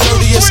 And I'm the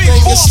dirtiest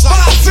thing in sight.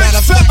 Matter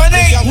of fact, we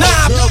got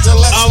more girls than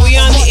less. Are we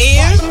on the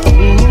air?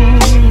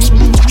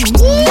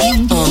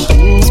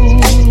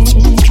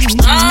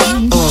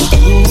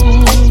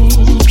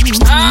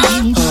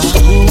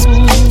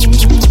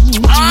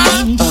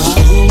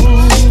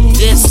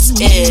 This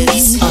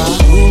is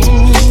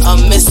a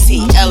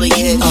Missy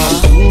Elliott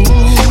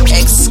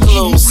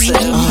exclusive.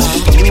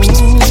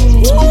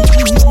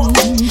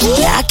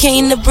 I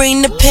came to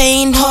bring the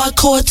pain,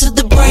 hardcore to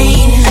the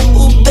brain.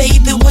 Ooh,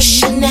 baby,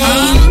 what's your name?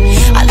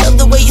 I love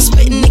the way you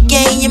spit in the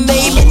game. You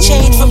made me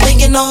change from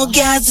thinking all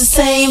guys the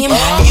same.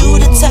 You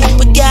the type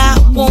of guy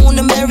I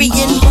wanna marry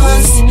in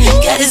months.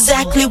 Got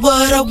exactly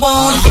what I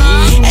want.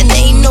 And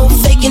ain't no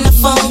faking the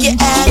phone. Your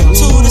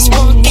attitude is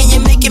punk and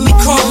you're making me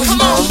chrome.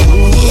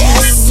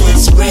 Yes,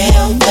 it's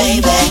real,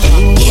 baby.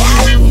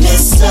 Got me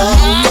so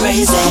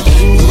crazy.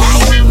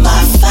 Like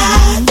my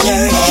fire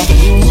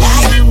dirty.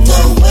 Like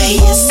the way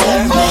you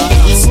serve me.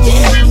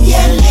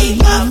 Stimulate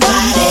my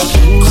body.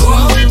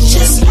 Crunk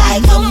just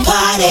like a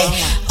party.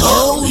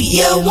 Oh,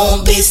 you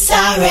won't be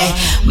sorry.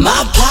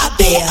 My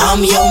poppy,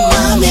 I'm your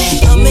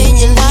mommy. I'm in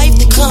your life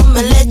to come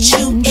and let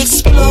you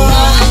explore.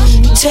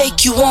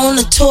 Take you on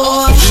a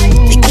tour.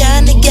 The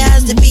kind of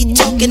guys that be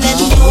talking that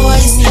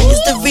noise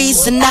is the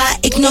reason I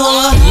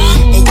ignore.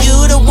 And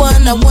you the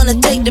one I wanna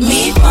take to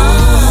meet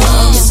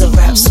mom. Is a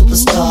rap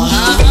superstar.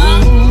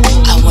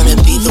 I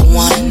wanna be the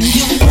one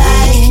you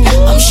like.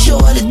 I'm sure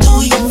to do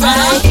you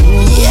right.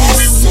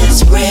 Yes,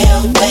 it's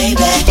real,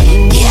 baby.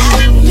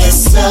 Got me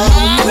so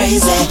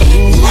crazy.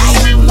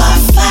 Like my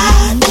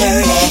fire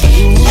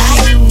dirty.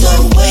 Like the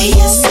way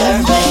you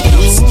serve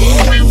me.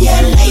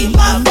 Stimulate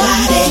my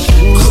body.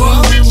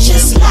 Crunk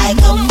just like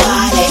a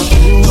body.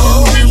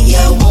 Oh,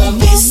 you won't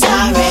be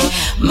sorry.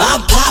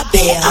 My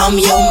poppy, I'm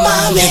your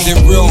mommy. Is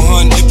it real,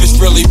 hun? If it's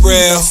really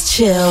real, let's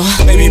chill.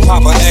 Baby,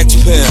 pop a X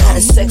pill. How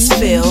does sex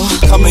feel?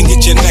 Come and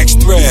get your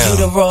next thrill. You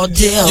the raw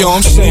deal. Yo,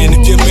 I'm saying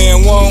if your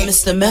man won't,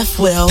 Mr. Meth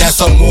will.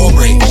 That's amore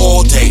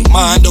all day.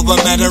 Mind over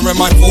matter and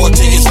my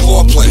forte is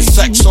foreplay.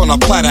 Sex on a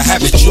platter,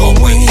 have it your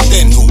way.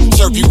 Then who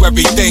serve you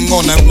everything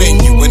on the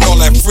menu and all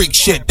that freak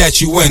shit that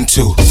you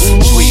into?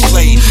 Sweet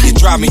lady, you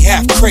drive me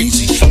half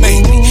crazy.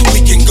 Maybe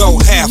we can go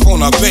half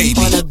on a baby.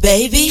 On a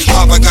baby?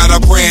 Papa got a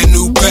brand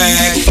new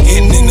bag,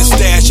 hidden in the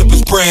stash of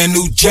his brand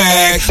new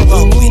Jag.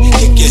 Lovely,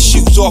 kick your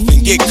shoes off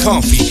and get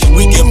comfy.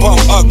 We can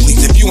bump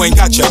uglies if you ain't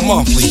got your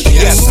monthly.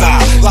 Yes,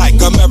 I like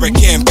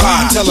American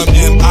Pie. Tell him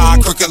M.I.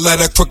 crooked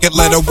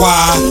letter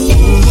Y.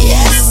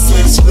 Yes,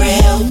 it's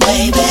real,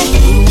 baby.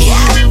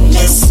 Got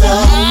me so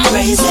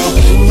crazy.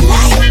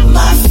 Like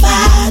my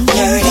fire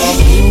dirty.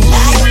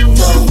 Like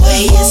the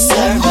way you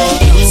serve me.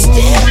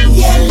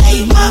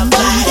 Stimulate my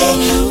body.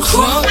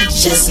 Crunk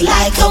just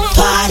like a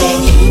party.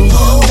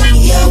 Oh,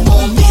 you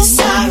won't be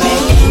sorry.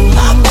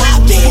 My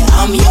poppy,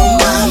 I'm your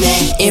mommy.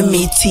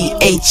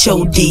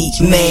 M-E-T-H-O-D,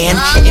 man.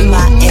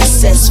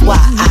 M-I-S-S-Y,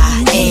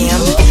 I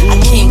am. I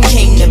came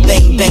to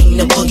bang, bang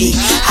the boogie.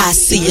 I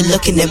see you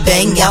looking to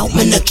bang out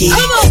my nookie.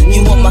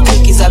 You want my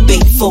cookies, I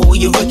bake for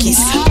you rookies.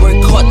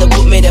 Work hard to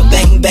put me to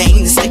bang,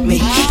 bang to stick me.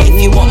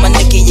 If you want my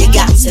nookie, you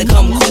got to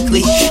come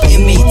quickly.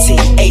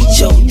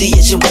 M-E-T-H-O-D,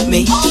 is you with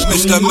me?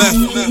 Mr.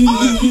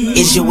 Meth,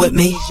 is you with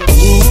me?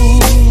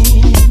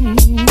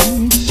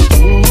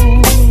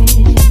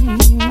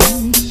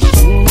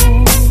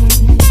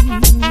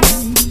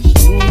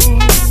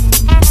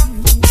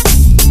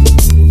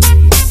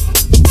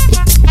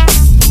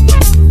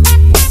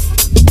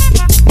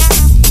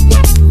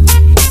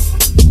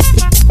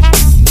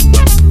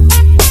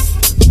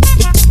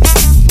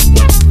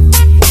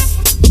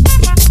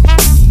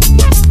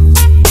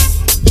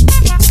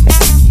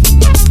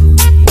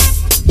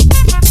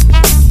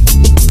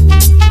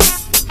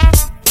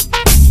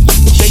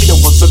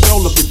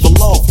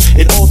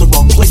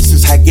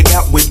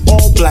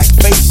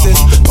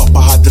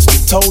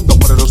 Told that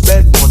one of those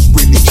bad ones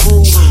really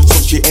true. So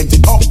she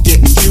ended up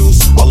getting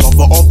used. A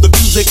lover of the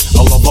music,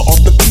 a lover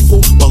of the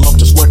people. But love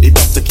just weren't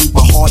enough to keep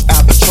her heart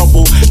out of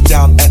trouble.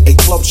 Down at a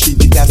club, she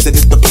be dancing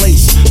in the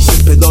place,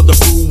 sipping on the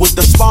brew with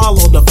a smile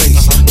on her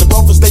face. The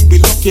brothers, they be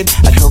looking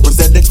at her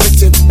as an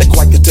expected. They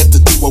quite content to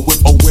do her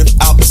with or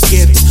without the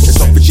skin. It's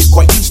something she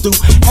quite used to.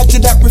 Had to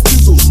that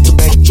refusals to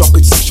make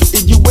dropping sexual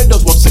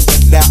innuendos once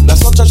again. Now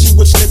sometimes she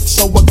would slip,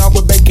 so a guy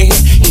would make a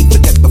hit. He'd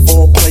forget the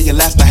foreplay and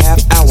last a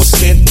half hour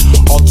spent.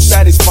 All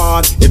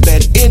satisfied, if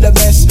that in a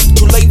mess.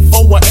 Too late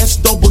for a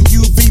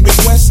SWV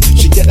request.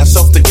 She get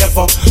herself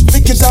together,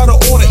 figures out an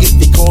order. If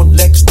they called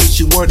next, then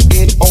she weren't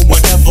in or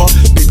whatever.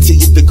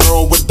 Pity the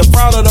girl with the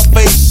frown on her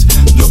face.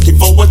 Looking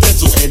for a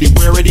dental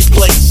anywhere, any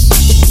place.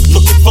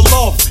 Looking for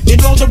love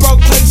in all the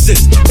wrong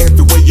places.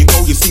 Everywhere you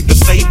go, you see the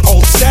same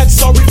old sad,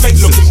 sorry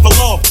faces. Looking for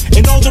love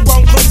in all the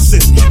wrong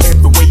places.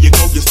 Everywhere you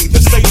go, you see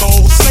the same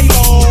old.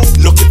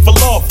 Looking for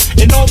love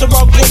in all the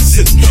wrong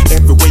places.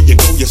 Everywhere you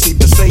go, you see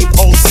the same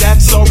old sad,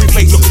 sorry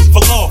faces. Looking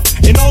for love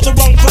in all the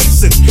wrong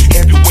places.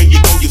 Everywhere you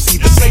go, you see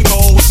the same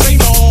old.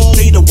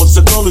 Data was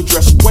a girl who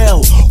dressed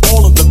well.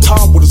 All of the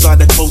time with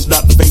designer clothes,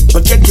 not fake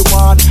but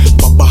genuine.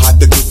 But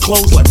behind the good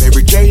clothes, like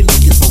Mary Jane,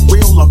 looking for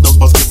real love. Those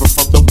must give her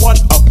from the one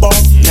above.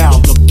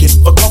 Now looking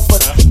for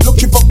comfort,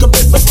 looking for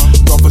commitment.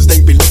 Brothers,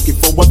 they be looking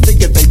for one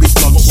thing and they be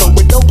flung. So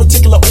in no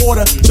particular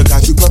order, the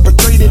guys who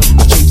perpetrated,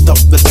 I changed up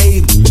the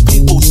name.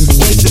 People's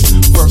places.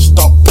 First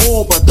up,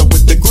 poor brother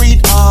with the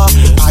green eye.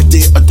 I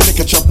did a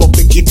catch up on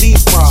Mickey D.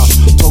 Fry.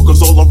 Talk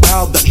goes all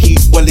around that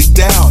he's welling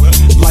down.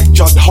 Like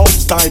John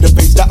Holmes died to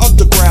face that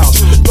underground.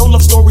 No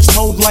love stories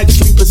told like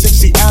sleepers in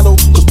Seattle.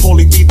 Cause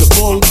Paulie be the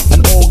bull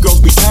and all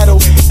girls be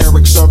paddle.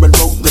 Eric Sermon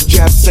wrote the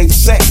jam same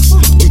sex.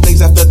 2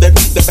 days after they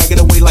beat the bag it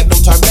away like no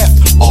time left.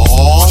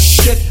 Aw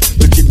shit,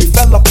 the Jimmy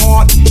fell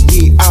apart.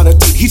 He out of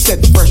date, he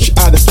said fresh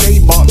out of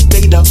J-Mark.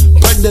 Data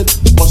pregnant,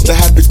 must have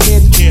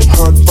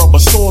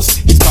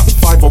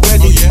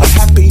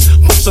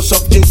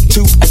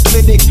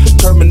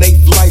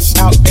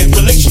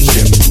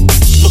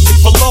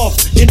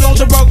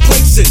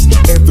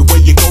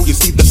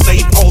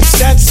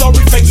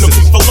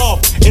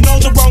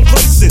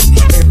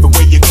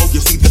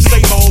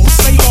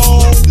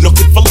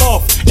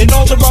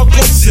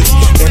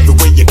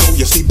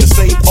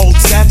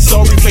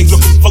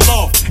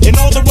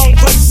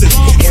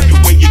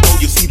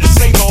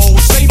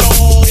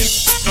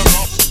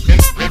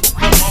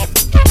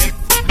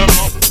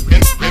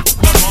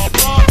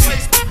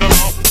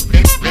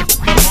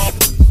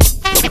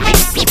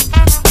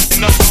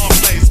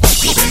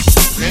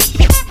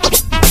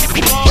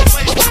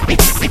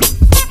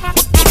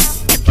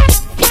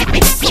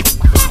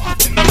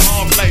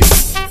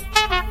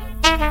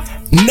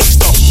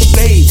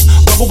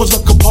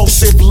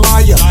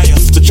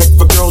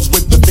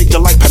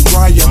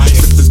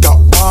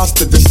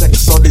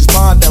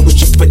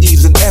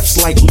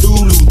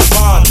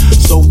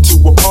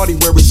a party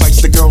where he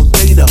cites the girl's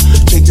data.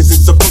 Changes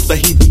his approach that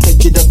he be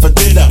taking up for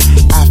dinner.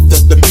 After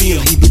the meal,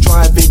 he be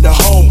driving her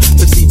home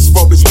to seats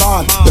for his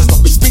mom. The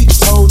stuff his speech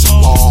told.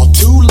 All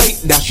too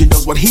late, now she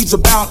knows what he's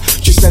about.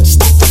 She said,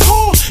 stop the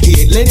car,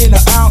 he ain't letting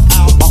her out.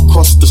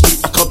 Across the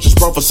street, a conscious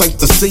brother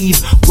sights the scene,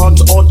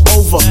 runs on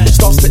over,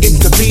 starts to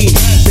intervene.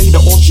 Data,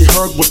 all she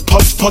heard was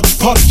punch, punch,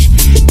 punch.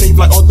 Dave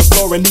like on the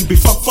floor and he be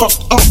fucked up.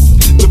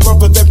 The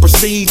brother then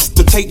proceeds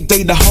to take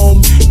Dana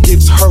home,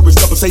 gives her his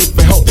number, safe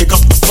for help, pick up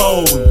the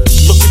phone.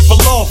 Looking for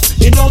love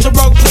in all the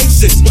wrong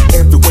places.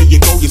 Everywhere you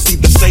go, you see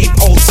the same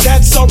old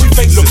sad, sorry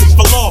face. Looking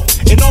for love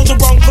in all the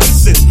wrong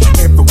places.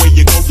 Everywhere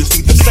you go, you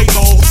see the same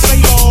old.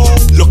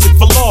 Looking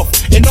for love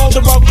in all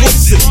the wrong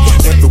places.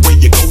 Everywhere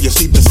you go, you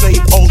see the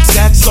same old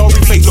sad, sorry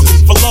face.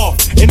 Looking for love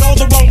in all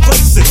the wrong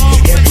places.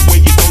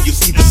 Everywhere you go, you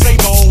see the same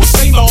old,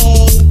 same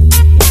old.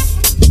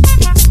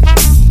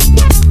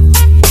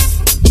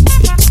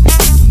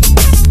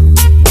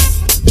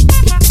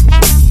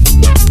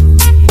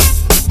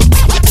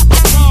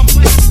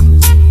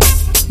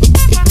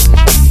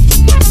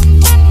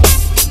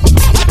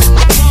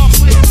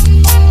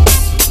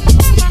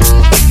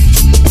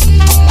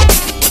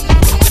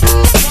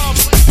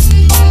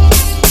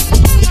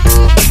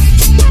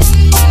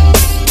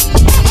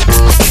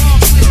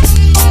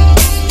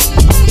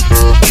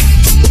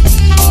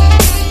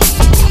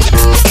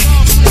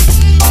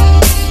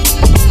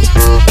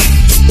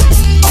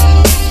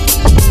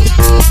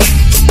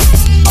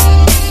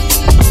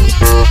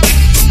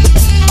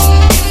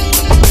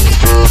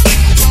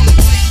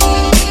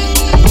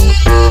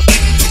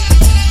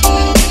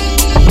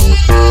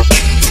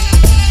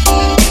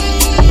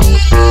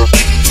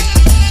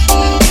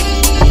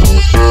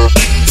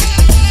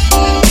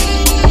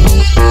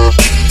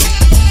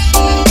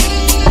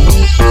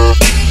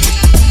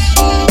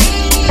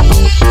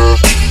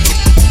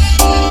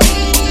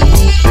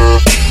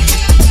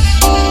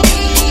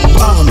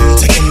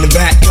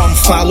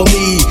 Follow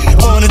me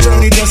on a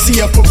journey to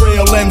see a for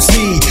real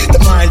MC. The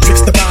mind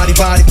tricks the body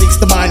thinks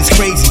the mind is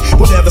crazy.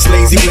 Whatever's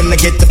lazy, when I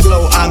get the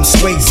flow, I'm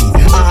Swayze.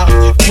 I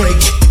break,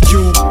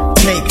 you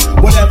take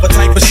whatever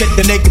type of shit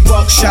the nigga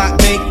buckshot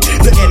make.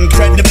 The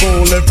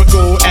incredible,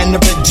 lyrical, and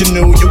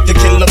original. You the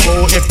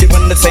killable if you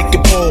wanna take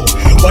a pull.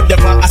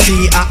 Whatever I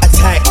see, I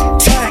attack.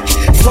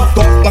 Fuck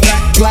off my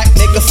back, black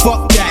nigga,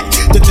 fuck that.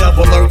 The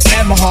devil lurks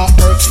and my heart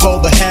hurts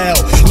for the hell.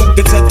 Look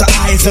into the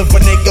eyes of a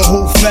nigga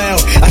who fell.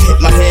 I hit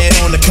my head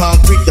on the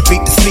concrete to beat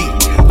the sleep.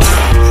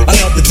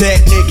 Another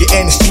dead nigga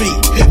in the street.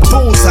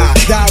 Bullseye,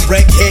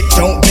 direct hit,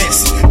 don't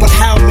miss. But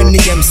how many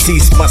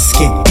MCs must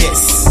get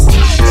this? How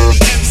many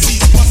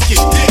MCs must get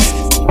this?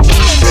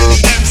 How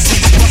many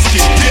MCs must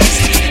get this?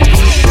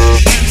 How many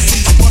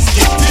MCs must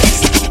get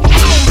this?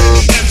 How many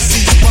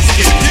MCs must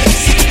get this?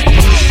 How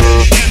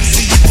many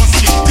MCs must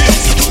get this?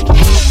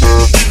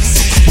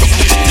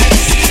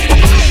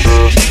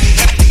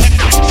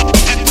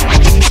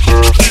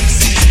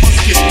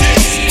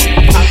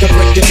 I can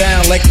break it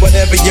down like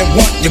whatever you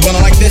want. You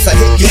wanna like this, I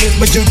hit you this,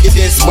 but you get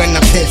this when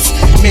I piss.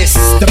 Miss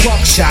the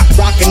buckshot,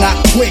 rockin' not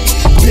quick.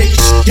 Bitch,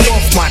 get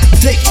off my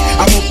dick.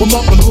 I rope them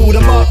up and boot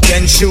them up,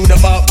 then shoot them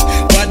up.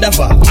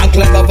 Whatever, I'm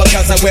clever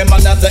because I wear my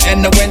leather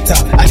in the winter.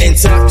 I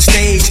enter the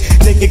stage,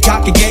 nigga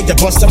cocky gauge, I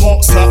bust a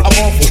monster, I'm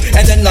awful.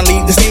 And then I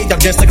leave the stage, I'm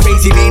just a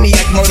crazy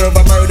maniac, murder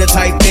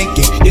type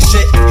thinking. Your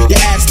shit, your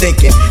ass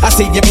thinking. I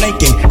see you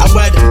blinking, I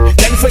wet him.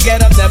 Then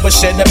forget I've never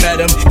should have met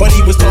him. But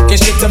he was talking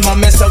shit to my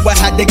man, so I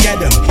had to get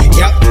him.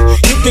 Yup,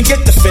 you can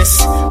get the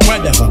fist,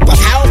 whatever. But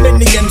how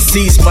many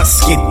MCs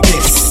must get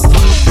this?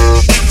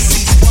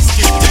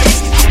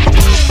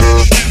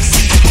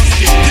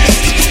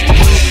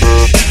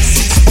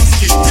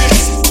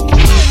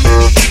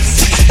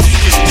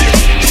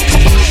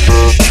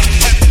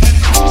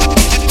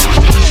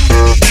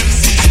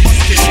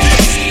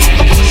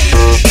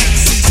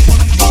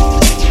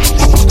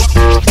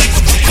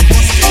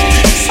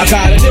 I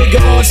got a nigga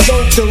on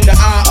soap through the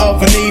eye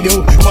of a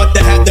needle. But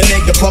they had the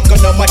nigga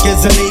fucking up like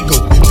it's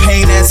illegal.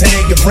 Pain as a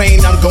nigga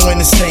brain, I'm going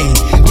insane.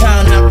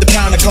 Count up the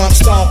pound of clump,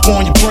 stomp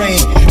on your brain.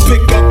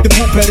 Pick up the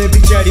poop, better be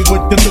jetty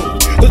with the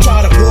loot. Don't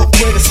try to walk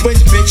with a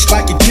switch, bitch,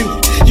 like you cute.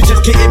 You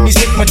just getting me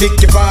sick, my dick,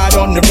 you ride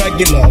on the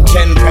regular.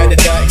 Ken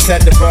Predator,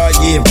 etc.,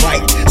 yeah,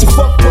 right. So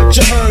fuck what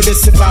you heard,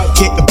 it's about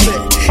getting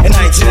blipped. In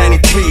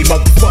 1993,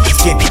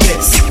 motherfuckers get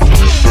this.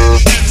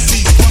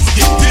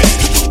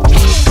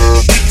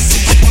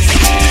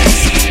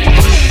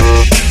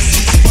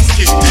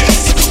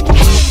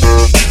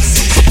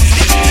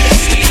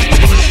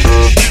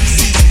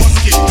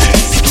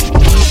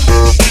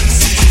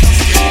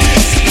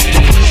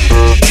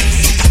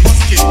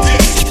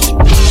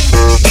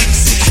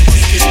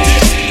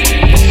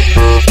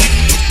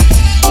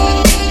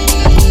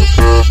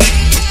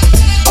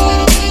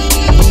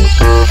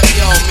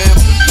 Yo, man,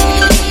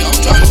 I'm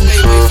trying to stay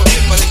away from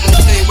it, but it's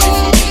gonna stay away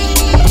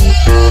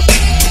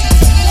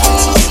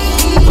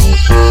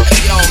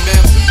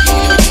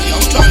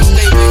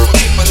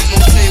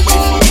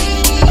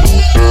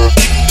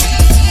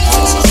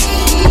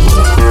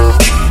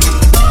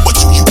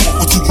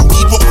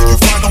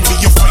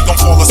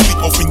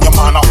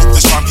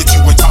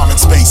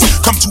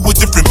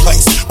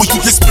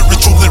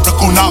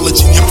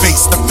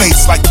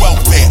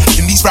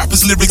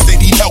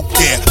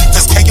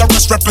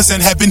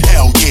represent heaven,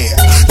 hell yeah.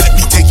 Let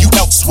me take you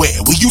elsewhere.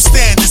 Where you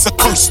stand is a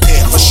curse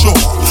there for sure.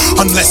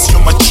 Unless you're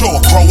mature,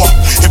 grow up.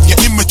 If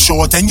you're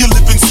immature, then you're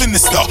living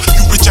sinister.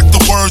 You reject the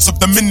words of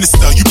the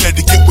minister. You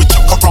better get with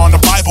your Quran,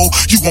 the Bible.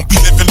 You won't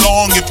be living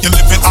long if you're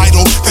living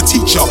idle. The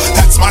teacher,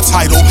 that's my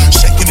title.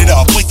 Shaking it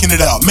up, waking it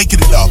up,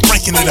 making it up,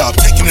 breaking it up,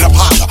 taking it up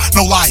higher.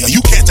 No liar,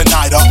 you can't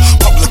deny the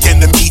public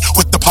enemy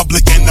with the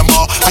public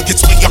enema. I get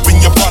swing up in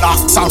your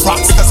buttocks. I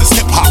rocks cause it's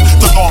hip hop,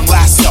 the long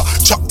laster.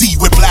 Chuck D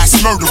with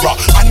blast murderer.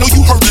 I know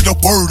you heard of the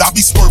word, I'll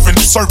be swerving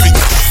and serving.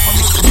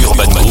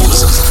 Urban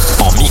Grooves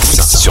en mix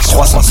sur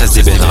 316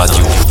 DBN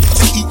Radio.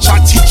 To each I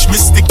teach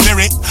mystic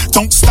lyric.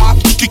 Don't stop,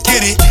 you can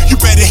get it. You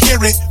better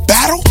hear it.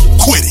 Battle,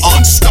 quit it.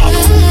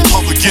 Unstoppable,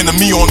 public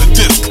enemy on the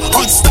disc.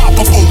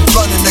 Unstoppable,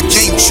 running the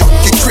game, Chuck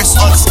and Chris.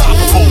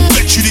 Unstoppable,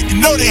 bet you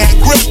didn't know they had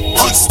grip.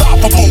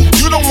 Unstoppable,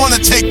 you don't wanna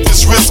take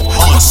this risk.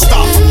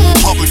 Unstoppable,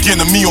 public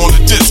enemy on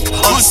the disc.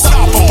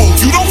 Unstoppable,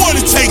 you don't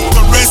wanna take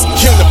the risk.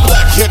 Can the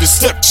black-headed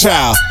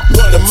stepchild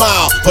run a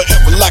mile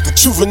forever like a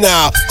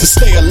juvenile to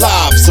stay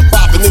alive,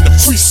 surviving in the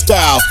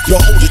freestyle? You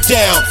hold it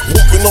down,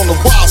 walking on the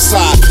wild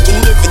side, to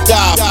live and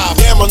die.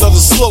 Damn, another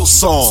slow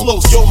song.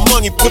 Your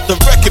money put the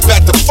record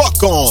back the fuck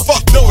on.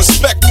 No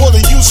respect for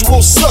the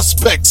usual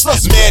suspects.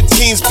 Mad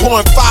teens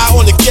pouring fire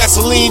on the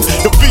gasoline.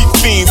 The beat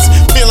fiends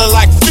feeling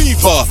like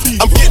fever.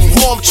 I'm getting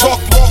warm chalk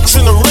marks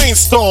in the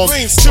rainstorm.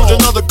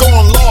 Children of the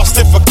gone lost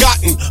and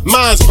forgotten.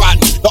 Minds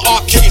rotten. The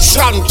arcade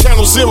shot 'em.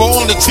 Channel Zero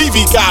on the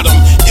TV got 'em.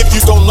 If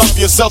you don't love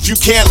yourself, you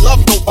can't love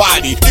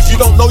nobody. If you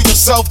don't know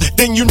yourself,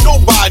 then you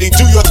nobody.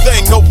 Do your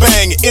thing, no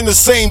bang. In the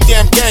same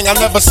damn gang, I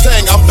never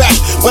sang. I'm back,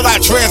 but I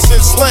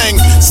transcend slang.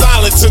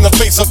 Silence in the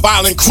face of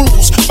violent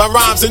crews. My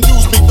rhymes and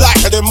news be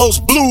blacker than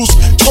most blues.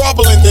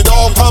 Troubling, it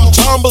all come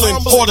tumbling.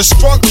 For the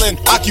struggling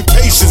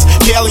occupations,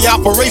 daily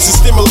operations,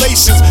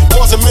 stimulations,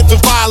 causing mental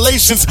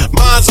violations.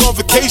 Minds on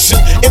vacation,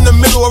 in the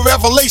middle of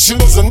revelation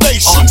is a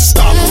nation.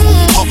 Unstoppable,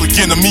 public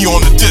enemy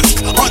on the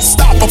disc.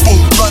 Unstoppable,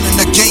 running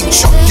the game,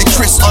 Chuck and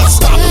Chris.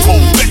 Unstoppable,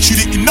 bet you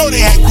didn't know they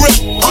had grip.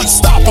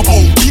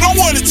 Unstoppable, you don't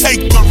wanna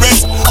take the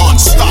risk.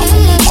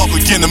 Unstoppable,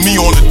 public enemy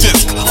on the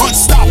disc.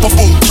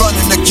 Unstoppable,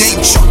 running the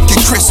game, Chuck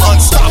and Chris.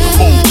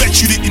 Unstoppable,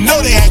 bet you didn't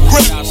know they had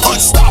grip.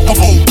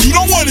 Unstoppable, you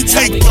don't wanna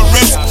take the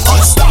risk.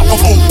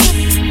 Unstoppable.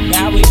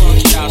 Now we gon'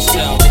 get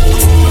ourselves.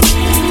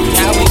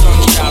 Now we gon'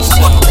 get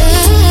ourselves.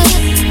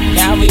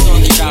 Now we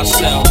gon' get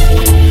ourselves.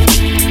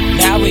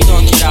 Now we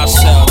gon' get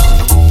ourselves.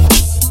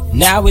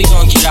 Now we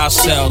gon' get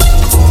ourselves.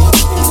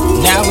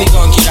 Now we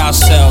gon' get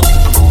ourselves.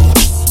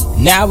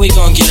 Now we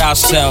gon' get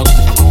ourselves.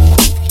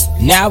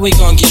 Now we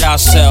gon' get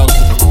ourselves.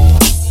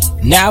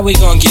 Now we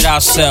gon' get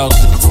ourselves.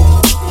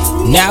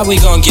 Now we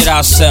gon' get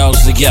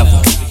ourselves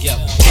together.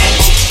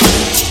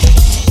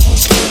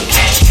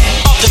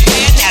 The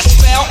band that's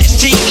spelled is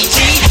T-E-T.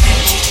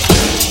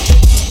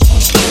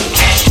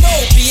 No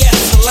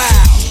BS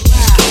allowed.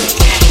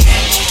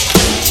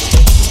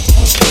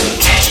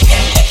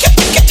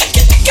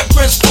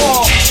 Prince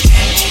Paul.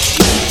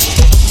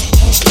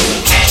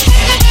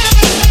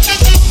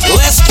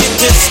 Let's get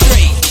this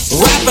straight.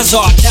 Rappers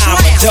are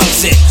dime a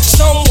dozen.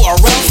 Some were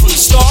around from the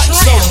start and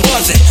some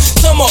wasn't.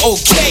 Some are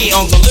okay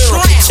on the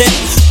lyrical tip,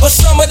 but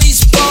some of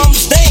these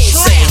bums, they ain't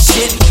saying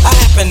shit. I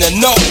happen to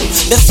know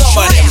that some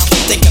of them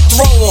they can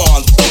throw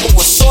on. Bubble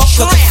was soft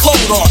cause they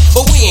float on,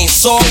 but we ain't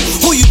soft.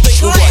 Who you think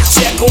we was?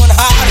 Jekyll and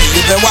Hyde?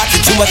 You been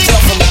watching too much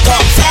stuff from the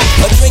dark side,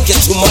 or drinking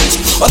too much,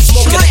 or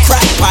smoking a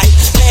crack pipe.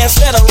 Man,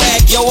 said I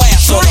rag your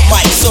ass on the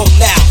mic. So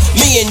now,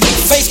 me and you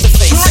face to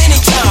face,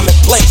 anytime and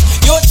place.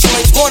 Your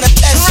choice, wanna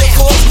test your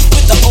voice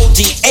with the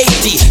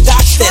ODAD,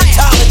 Doc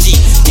Stentology,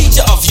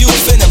 teacher of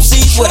youth and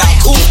MCs without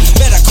cool.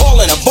 Better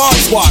call in a bomb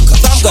squad,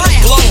 cause I'm gonna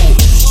blow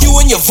you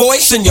and your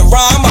voice and your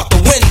rhyme out the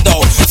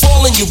window.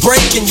 Falling, you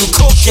break and you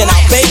cook and I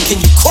bake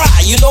and you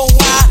cry. You know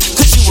why?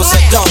 Cause you was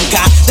a dumb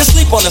guy to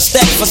sleep on the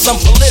step for some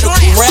political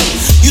rep.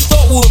 You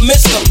thought we would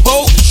miss the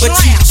boat, but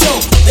you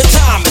choked. The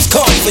time has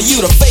come for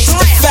you to face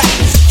the fact.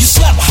 You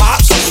slept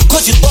hops,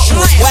 cause you thought we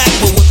was whack,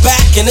 but we're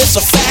back. And it's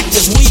a fact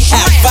as we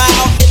have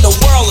vowed in the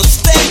world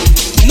instead.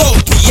 No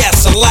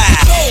BS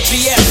allowed. No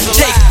BS allowed.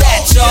 Take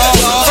that,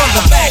 y'all. From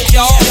the back,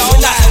 y'all.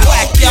 We're not the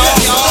whack, y'all.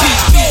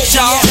 Keep beat,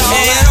 y'all.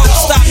 And don't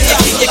stop, you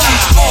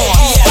keep on.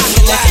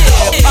 Rockin' the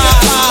hip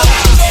hop.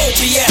 No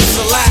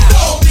BS allowed.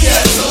 No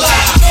BS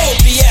allowed. No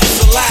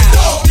BS allowed.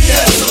 No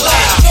BS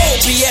allowed. No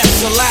BS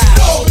allowed.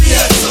 No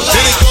BS allowed.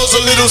 Then it goes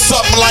a little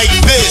something like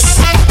this.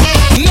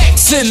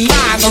 Next in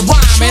line, a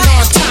rhyming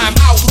on time.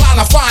 Outline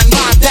a fine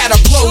rhyme that'll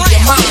blow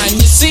your mind.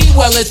 You see,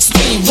 well, it's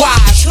me,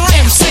 wise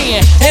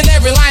MCing, and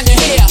every line you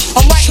hear,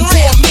 I'm writing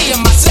for me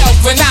and myself,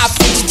 and I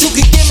think that you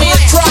can give me a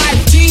try.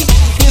 T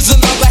is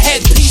another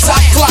headpiece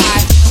I fly.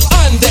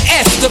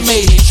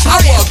 Underestimated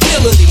our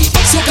ability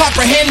to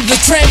comprehend the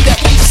trend that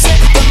we've set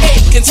to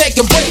make and take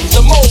and break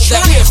the mold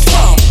that we're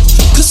from.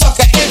 Cause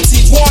sucker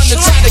MCs wanna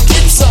try to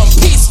get some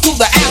peace to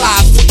the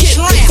allies, forget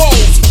the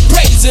foes,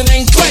 praising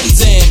and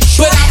glazing.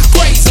 But I'm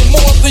crazy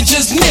more than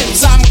just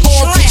nips. I'm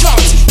going for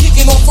chunks,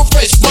 kicking off a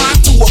fresh rhyme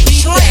to a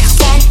beat that's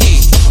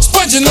funky.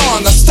 Sponging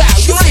on the style,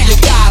 you feel you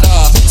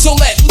gotta. So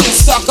let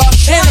loose, sucker,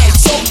 and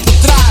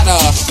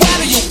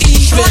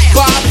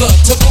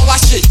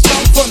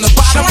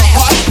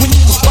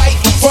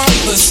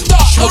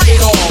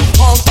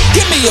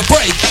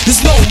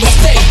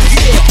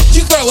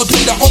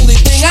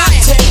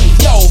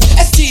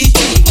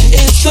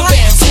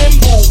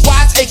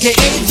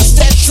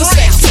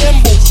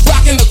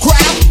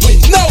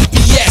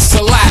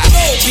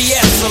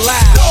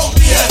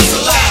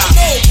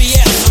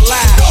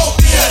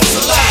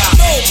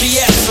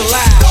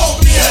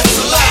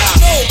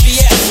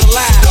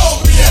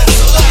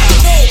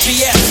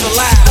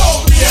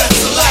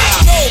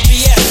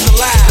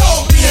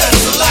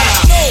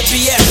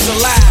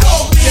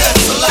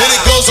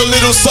a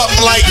little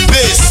something like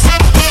this.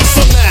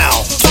 So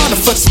now, trying to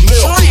flex some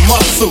milk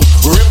muscle,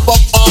 rip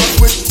up arms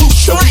with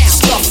Fuchsia, we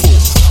scuffle.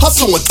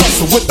 Hustle and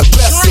tussle with the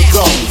best of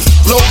them.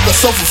 Blow the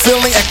so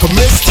fulfilling and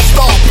commence to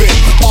stomping.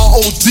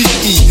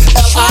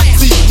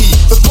 R-O-D-E-L-I-T-E.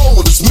 The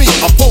goal is me,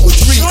 a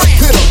poetry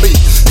epitome.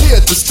 Here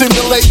to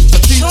stimulate, to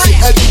teach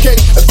and educate,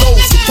 and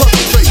those who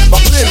perpetrate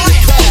my pen and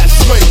cash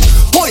straight.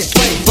 Point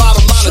blank,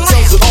 bottom line, it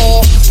tells it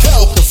all.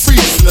 Hell can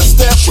freeze and the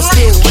step will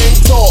still ring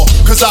tall.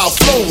 Cause our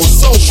flow was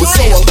so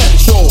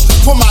electro.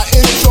 For my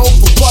intro,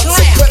 for bucks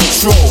of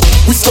petrol.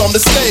 We storm the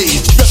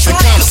stage, dressing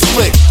kinda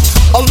slick.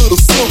 A little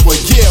silver,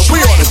 yeah, we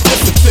on a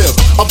different tip.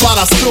 About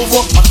our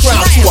silver, a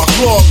crown to our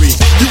glory.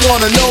 You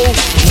wanna know?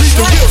 Read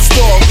the real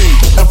story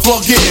and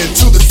plug in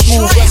to the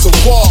smooth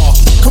reservoir.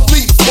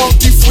 Complete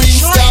funky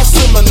freestyle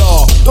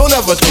seminar. Don't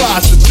ever try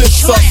to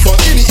diss us on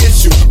any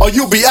issue, or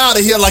you'll be out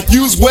of here like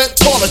used wet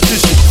toilet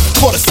tissue.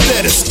 For the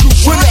status,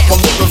 we're never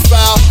living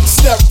foul.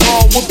 Step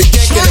on, we'll be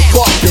yanking and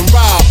barking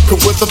round. Cause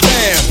with the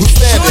band, who's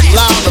standing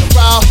loud and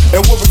proud.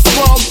 And where we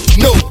from,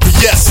 no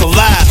BS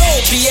allowed. No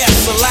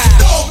BS allowed.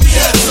 No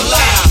BS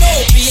allowed. No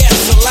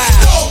BS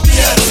allowed. No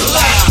BS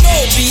allowed. No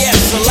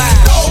BS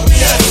allowed. No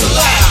BS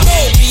allowed.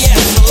 No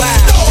BS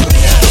allowed. No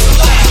BS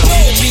allowed.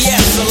 No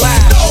BS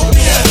allowed. No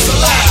BS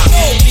allowed.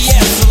 No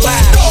BS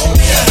allowed. No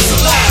BS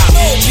allowed.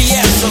 No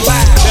BS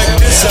allowed. Check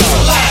this out.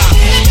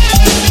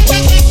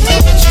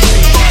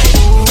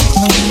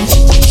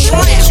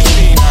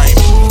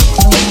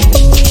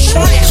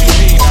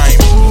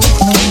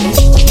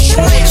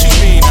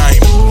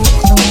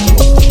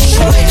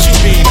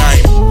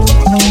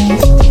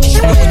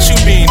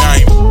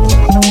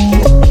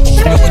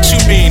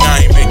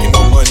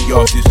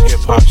 Off this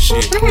hip-hop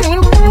shit.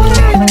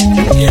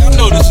 Yeah, I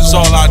know this is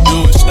all I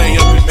do is stay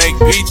up and make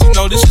beats. You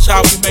know, this is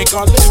how we make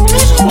our living.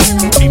 This is what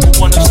people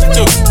want us to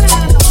do.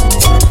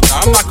 Now,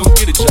 I'm not gonna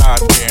get a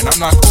job there, and I'm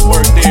not gonna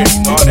work there,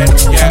 you know, all that,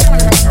 yeah.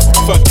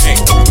 Fuck me.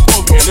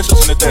 Over here, listen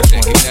to that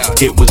one.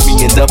 It was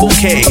me and Double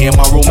K in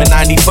my room in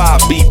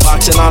 95,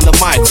 beatboxing on the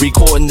mic,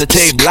 recording the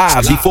tape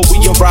live. Before we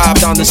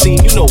arrived on the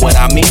scene, you know what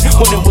I mean.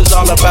 When it was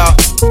all about,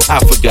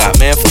 I forgot,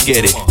 man,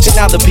 forget it. See,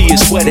 now the P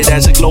is sweated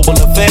as a global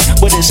event,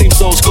 but it seems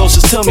those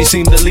closest to me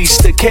seem the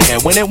least to care.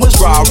 When it was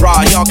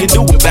rah-rah, y'all can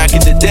do it back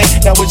in the day.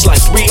 Now it's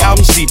like 3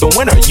 albums deep, and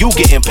when are you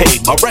getting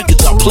paid? My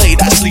records are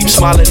played, I sleep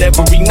smiling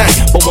every night.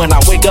 But when I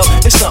wake up,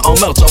 it's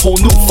something else, a whole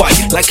new fight.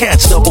 Like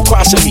cats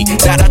double-crossing me,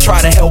 that I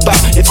try to help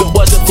out. If it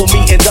wasn't for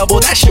me and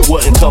Double, that shit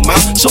wouldn't come out.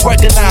 So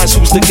recognize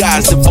who's the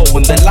guys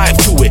devoting their life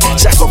to it.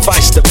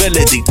 Sacrifice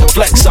stability to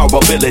flex our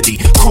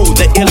ability. Crew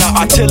the iller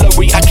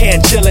artillery, I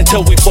can't chill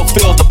until we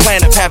fulfill the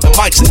plan of having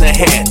mics in their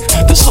hand.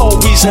 The sole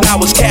reason I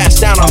was cast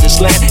down on this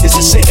land is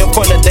to sit in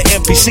front of the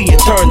MPC and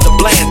turn the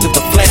bland to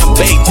the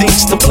flambe.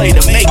 Things to play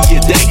to make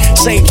your day.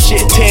 Same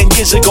shit 10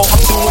 years ago,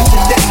 I'm doing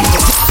today.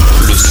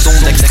 Le son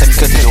d'Extreme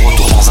Cut de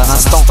retour dans un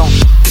instant,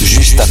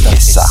 juste après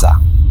ça.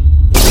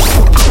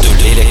 De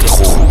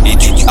l'électro et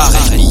du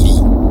R&B.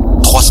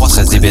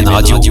 313 DBN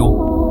Radio.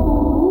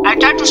 I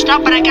tried to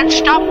stop, but I can't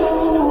stop.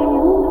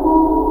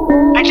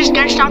 I just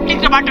can't stop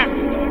thinking about her.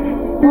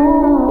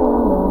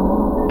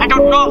 I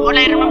don't know. All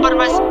I remember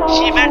was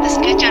she wear the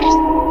Skechers,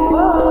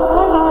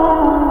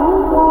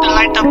 the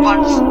light up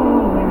ones.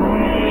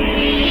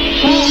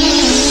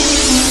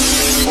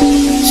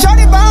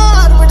 Shawty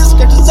bad with the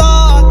Skechers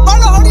on.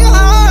 Follow on your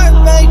heart,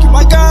 make you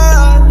my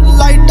girl.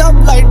 Light up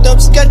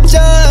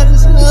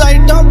Skechers.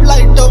 Light up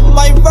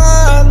my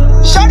van.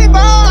 Shawty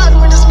bad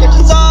with the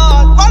Skechers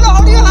on. Follow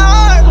on your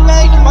heart,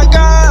 make you my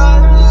girl.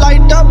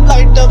 Light up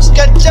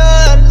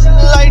Skechers.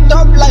 Light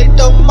up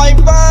my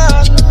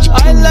van.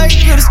 I like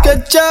your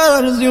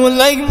Skechers, you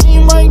like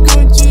me, my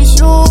Gucci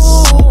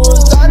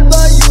shoes. I'll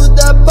buy you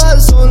the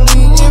pass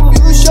only if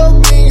you show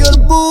me your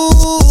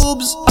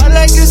boobs. I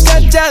like your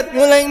Skechers,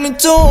 you like me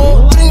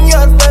too. Bring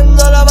your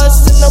friends, all of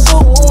us in the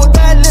booth.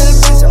 That little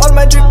bitch on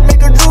my drip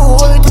make a drool.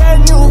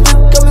 Can you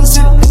whip, come and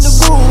sit in the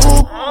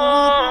booth?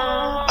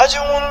 I just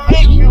wanna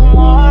make you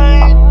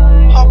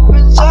mine. Hop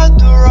inside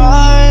the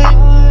ride.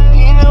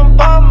 Lean up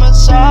by my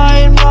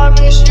side.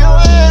 Promise you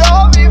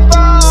it'll be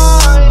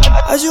fine.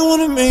 I just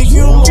wanna make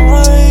you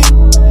mine.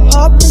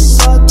 Hop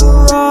inside the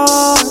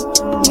ride.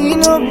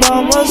 Lean up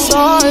by my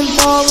side.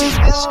 Promise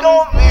it's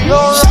gonna be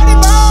alright. Shawty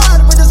bad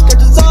with the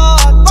Skechers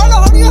on. Follow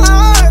on your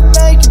heart,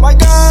 make you my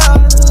girl.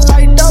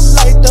 Light up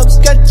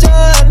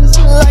Skechers.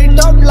 Light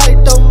up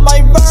my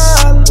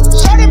van.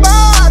 Shawty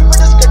bad with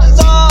the Skechers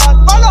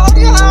on. Follow on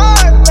your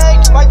heart,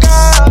 make you my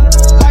girl.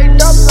 Light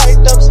up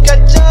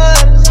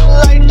Skechers.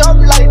 Light up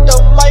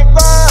my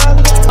van.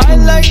 I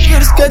like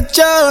your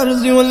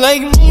Skechers, you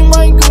like me,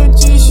 my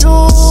Gucci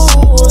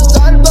shoes.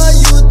 I'll buy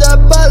you the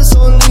pass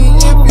only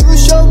if you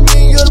show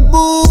me your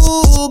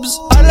boobs.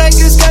 I like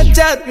your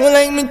Skechers, you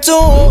like me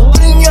too.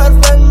 Bring your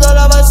friends, all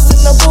of us in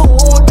the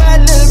booth. That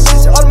little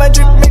bitch on my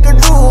drip make a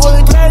drool.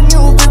 Can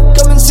you whip,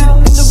 come and sit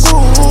in the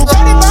booth?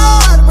 Shawty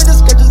bad with the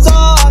Skechers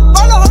on.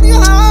 Follow on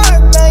your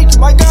heart, make you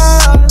my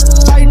girl.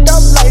 Light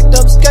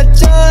up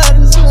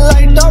Skechers.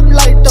 Light up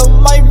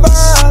my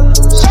van.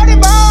 Shawty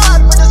bad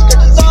with the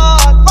Skechers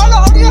on. Follow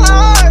on your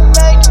heart,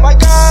 make you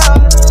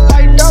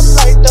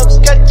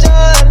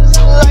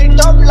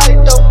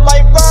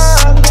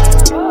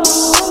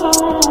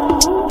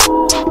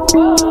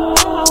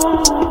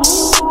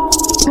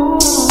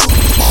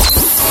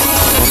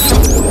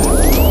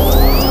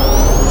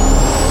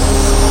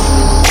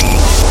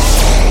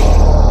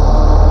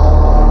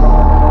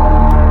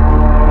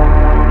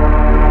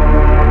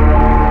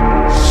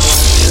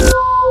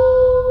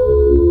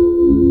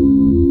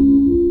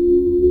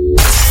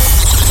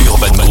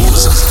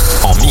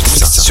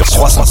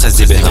sur 313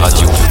 DBN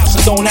Radio.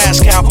 Don't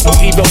ask how or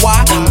even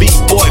why.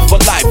 B-boy for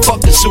life,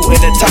 fuck a suit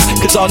and a tie.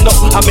 Cause I know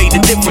I made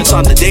a difference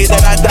on the day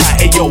that I die.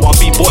 Hey yo, I'm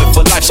B-boy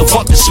for life, so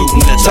fuck the suit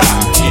and the tie.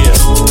 Yeah,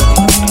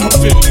 I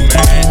feel you,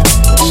 man.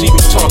 See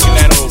me talking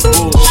that old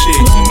bullshit,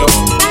 you know,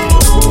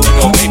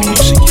 maybe you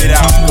should get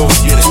out and go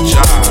get a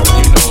job,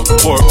 you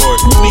know, or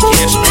we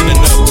can't spend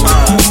enough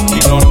time,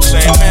 you know what I'm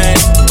saying, man?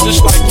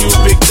 Just like you,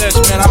 Big Desk,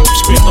 man, I've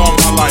spent all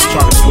my life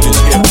trying to do this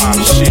hip-hop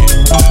shit.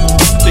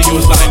 I think it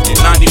was like in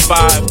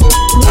 95,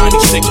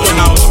 96 when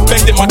I was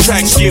perfecting my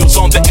track skills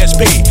on the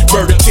SP.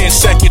 Murder 10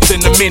 seconds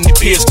and a minute,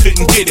 peers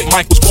couldn't get it.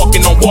 Mike was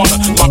walking on water,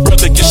 my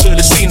brother, you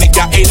should've seen it.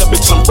 Got ate up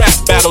in some rap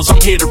battles, I'm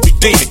here to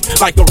redeem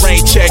it. Like a rain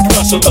check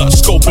hustler,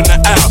 scoping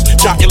the hours,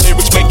 jotting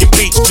lyrics, making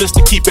beats just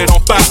to keep it on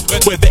fire.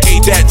 Whether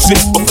A-Dat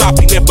zip or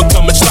floppy, never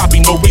coming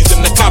sloppy. No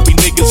reason to copy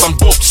niggas, I'm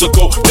dope, so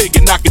go big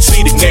and I can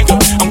see it, nigga.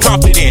 I'm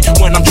confident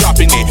when I'm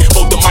dropping it.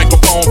 Hold the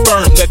microphone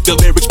firm, let the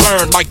lyrics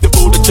burn like the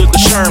Buddha to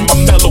the Sherm.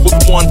 I'm mellow with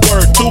one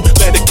word, two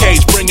letter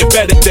K's, bringing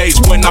better days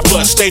when I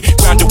bust. Stay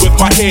grounded with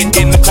my head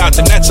in the clouds,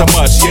 and that's a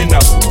must, you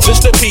know.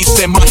 Just a piece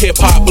in my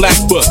hip-hop black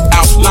book,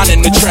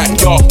 outlining the track,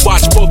 y'all.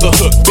 Watch for the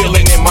hook,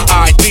 filling in my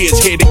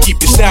ideas, here to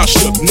keep your style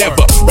shook.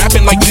 Never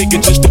rapping like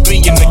nigga just to be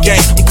in the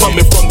game. I'm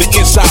coming from the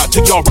inside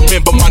till y'all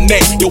remember my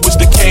name. Yo, it's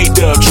the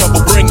K-Dub,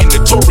 trouble bringing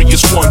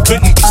notorious one.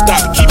 Couldn't be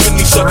stopped, keeping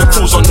these other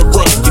fools on the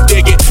run. You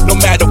dig it? No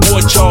matter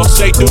what y'all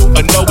say, do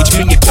I know it's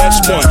me and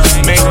that's one.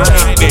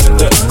 Maintain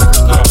it.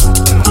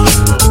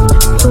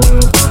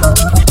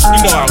 You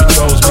know how it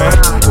goes, man.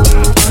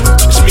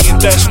 It's me and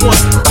that's one,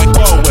 like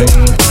always.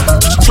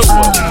 It's two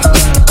of them.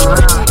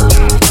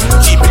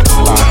 Keep it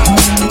alive,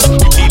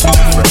 keep it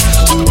fresh.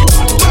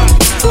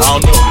 I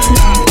don't know,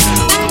 man.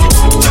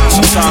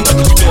 Sometimes I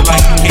just feel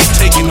like I can't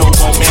take it no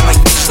more, man.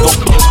 Like this don't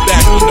bust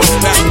back, you know,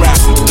 back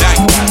rapping, back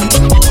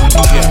rapping.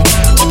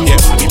 Yeah,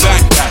 we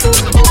back rapping.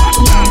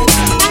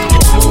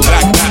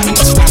 Back rapping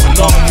and slapping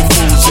all you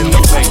fools in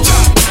the face.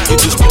 It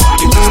just a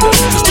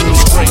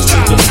disgrace to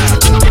the.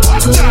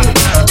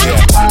 Yeah,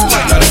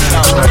 like how that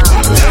sounds right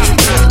there, man.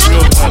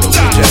 Real mellow,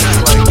 just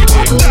like it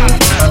is.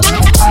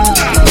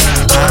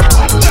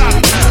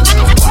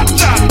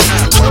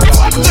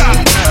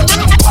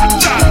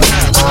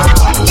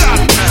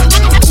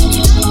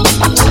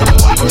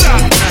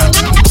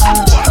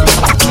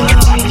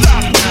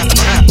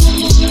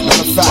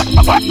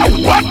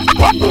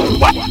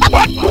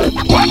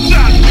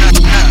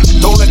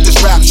 Don't let this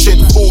rap shit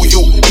fool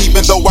you.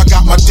 Even though I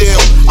got my deal,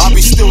 I'll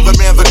be still the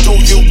man that do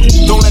you.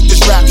 Don't let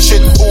this rap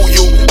shit fool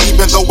you.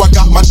 Even though I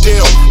got my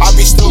deal, I'll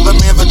be still the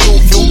man that do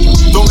you.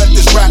 Don't let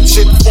this rap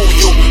shit fool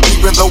you.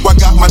 Even though I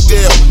got my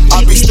deal,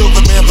 I'll be still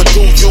the man that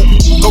do you.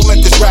 Don't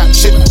let this rap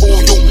shit fool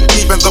you.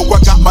 Even though I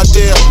got my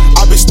deal,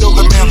 I'll be still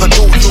the man that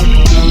do you.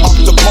 Up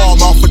the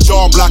palm, off a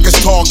jaw, black as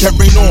tall,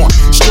 carrying on.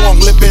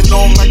 Strong, living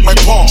on like my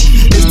palm.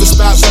 It's the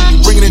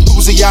spasm, bringing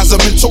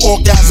enthusiasm into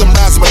orgasm,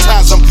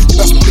 razzmatasm. You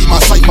best believe my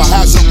cipher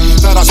has them.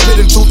 That I spit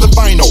into the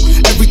vinyl.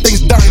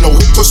 Everything's dino,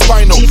 hit to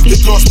spinal. They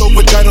glossed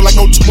over vagina like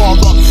no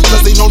tomorrow.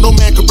 Cause they know no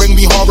man could bring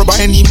me horror by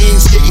any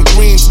means. Getting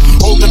greens,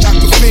 holding out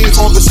the fiends.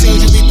 On the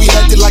scenes, you be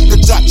beheaded like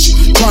the Dutch.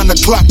 Trying to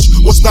clutch.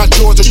 What's not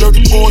yours? A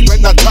dirty boy, might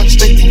not touch.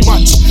 Thank you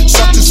much.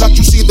 Such and such,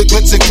 you see the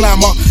glitz and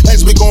glamour.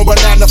 As we go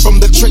banana from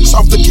the tricks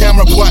of the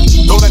camera. But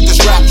don't let this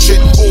rap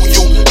shit fool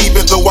you.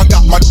 Even though I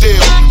got my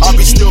deal, I'll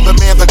be still the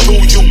man that do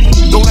you.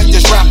 Don't let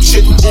this rap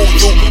shit fool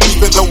you.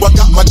 Even though I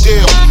got my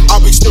deal,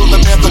 I'll be still the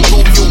man that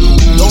do you.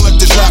 Don't let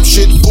this rap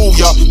shit fool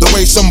ya. The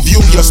way some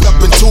view ya, step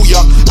into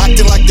ya,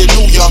 acting like they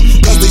knew ya.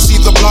 Cause they see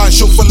the blind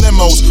show for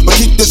limos. But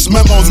keep this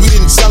memos, we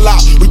didn't sell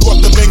out, we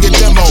brought the banging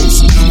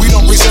demos. We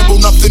don't resemble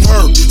nothing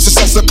heard,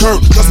 success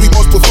occurred. Cause we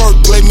most preferred,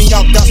 play me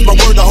out, that's my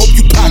word, I hope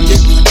you pack it.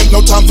 Ain't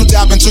no time to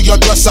dab into your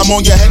dress, I'm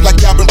on your head like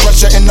dabbing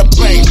pressure in the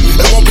plane.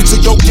 It won't be to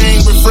your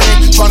game,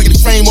 refrain, trying to get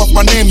fame off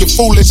my name, you're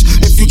foolish.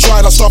 If you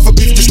tried, I'll start for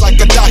beef just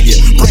like a diet.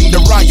 Bring the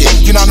riot,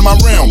 get out of my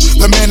realm.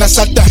 The man that's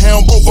at the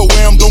helm,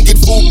 overwhelmed, don't get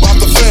fooled by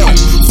the film.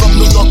 From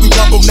New York we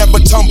rumble, never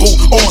tumble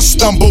or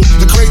stumble.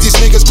 The craziest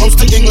niggas close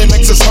to England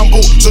makes us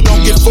humble. So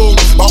don't get fooled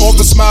by all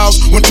the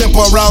smiles when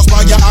temper aroused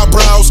by your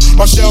eyebrows.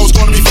 My shell's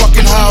gonna be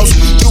fucking housed.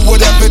 Do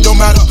whatever, it don't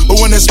matter, but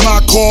when it's my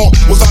call,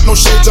 without no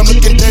shades, I'm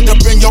looking dead up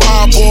in your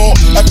eyeball.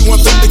 Everyone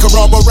think they can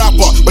rob a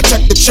rapper, but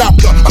check the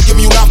chapter. I'm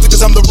giving you laughter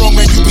cause I'm the wrong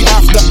man you be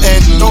after.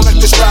 And don't let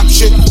this rap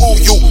shit fool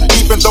you.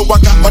 Even though I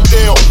got my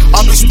deal,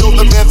 I'll be still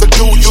the man that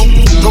do you.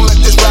 Don't let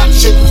this rap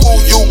shit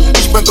fool you.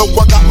 Even though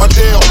I got my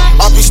deal,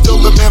 I'll be still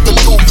the man that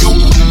do you.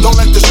 Don't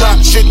let this rap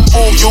shit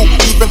fool you.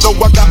 Even though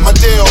I got my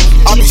deal,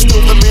 I'll be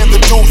still the man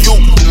that do you.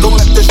 Don't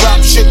let this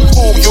rap shit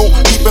fool you.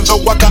 Even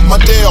though I got my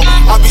deal,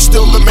 I'll be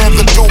still the man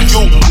that do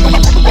you.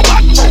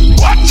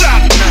 Watch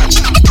out now.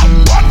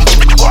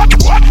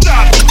 Watch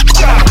out.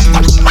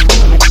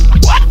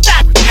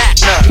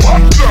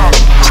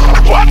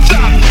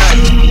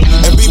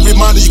 And be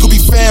reminded you could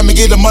be fam and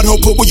get a mud hole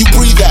put where you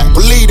breathe at.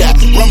 Believe that,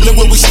 rumbling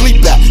where we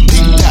sleep at.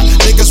 Peep that,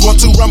 niggas want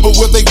to rumble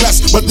where they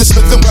rest. But this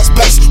Smith and West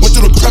best went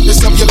through the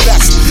crevice of your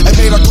vest and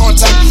made a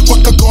contact.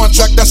 Fuck a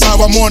contract, that's how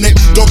I'm on it.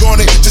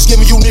 Doggone it, just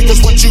giving you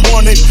niggas what you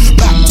wanted.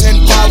 Back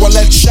 10 power,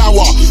 let's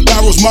shower.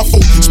 Barrels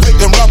muffled, spit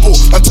and rubble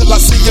until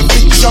I see your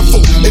feet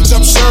shuffle. It's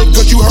absurd,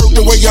 cause you heard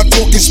the way I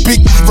talk and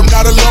speak. From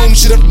not alone,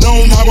 should have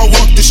known how I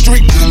walk the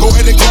street. Go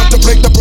ahead and contemplate the